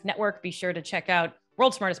Podcast Network. Be sure to check out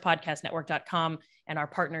worldsmartestpodcastnetwork.com and our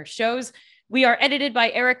partner shows. We are edited by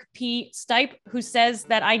Eric P. Stipe, who says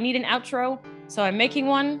that I need an outro, so I'm making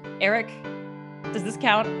one. Eric, does this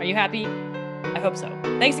count? Are you happy? I hope so.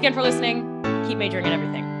 Thanks again for listening. Keep majoring in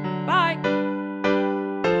everything. Bye.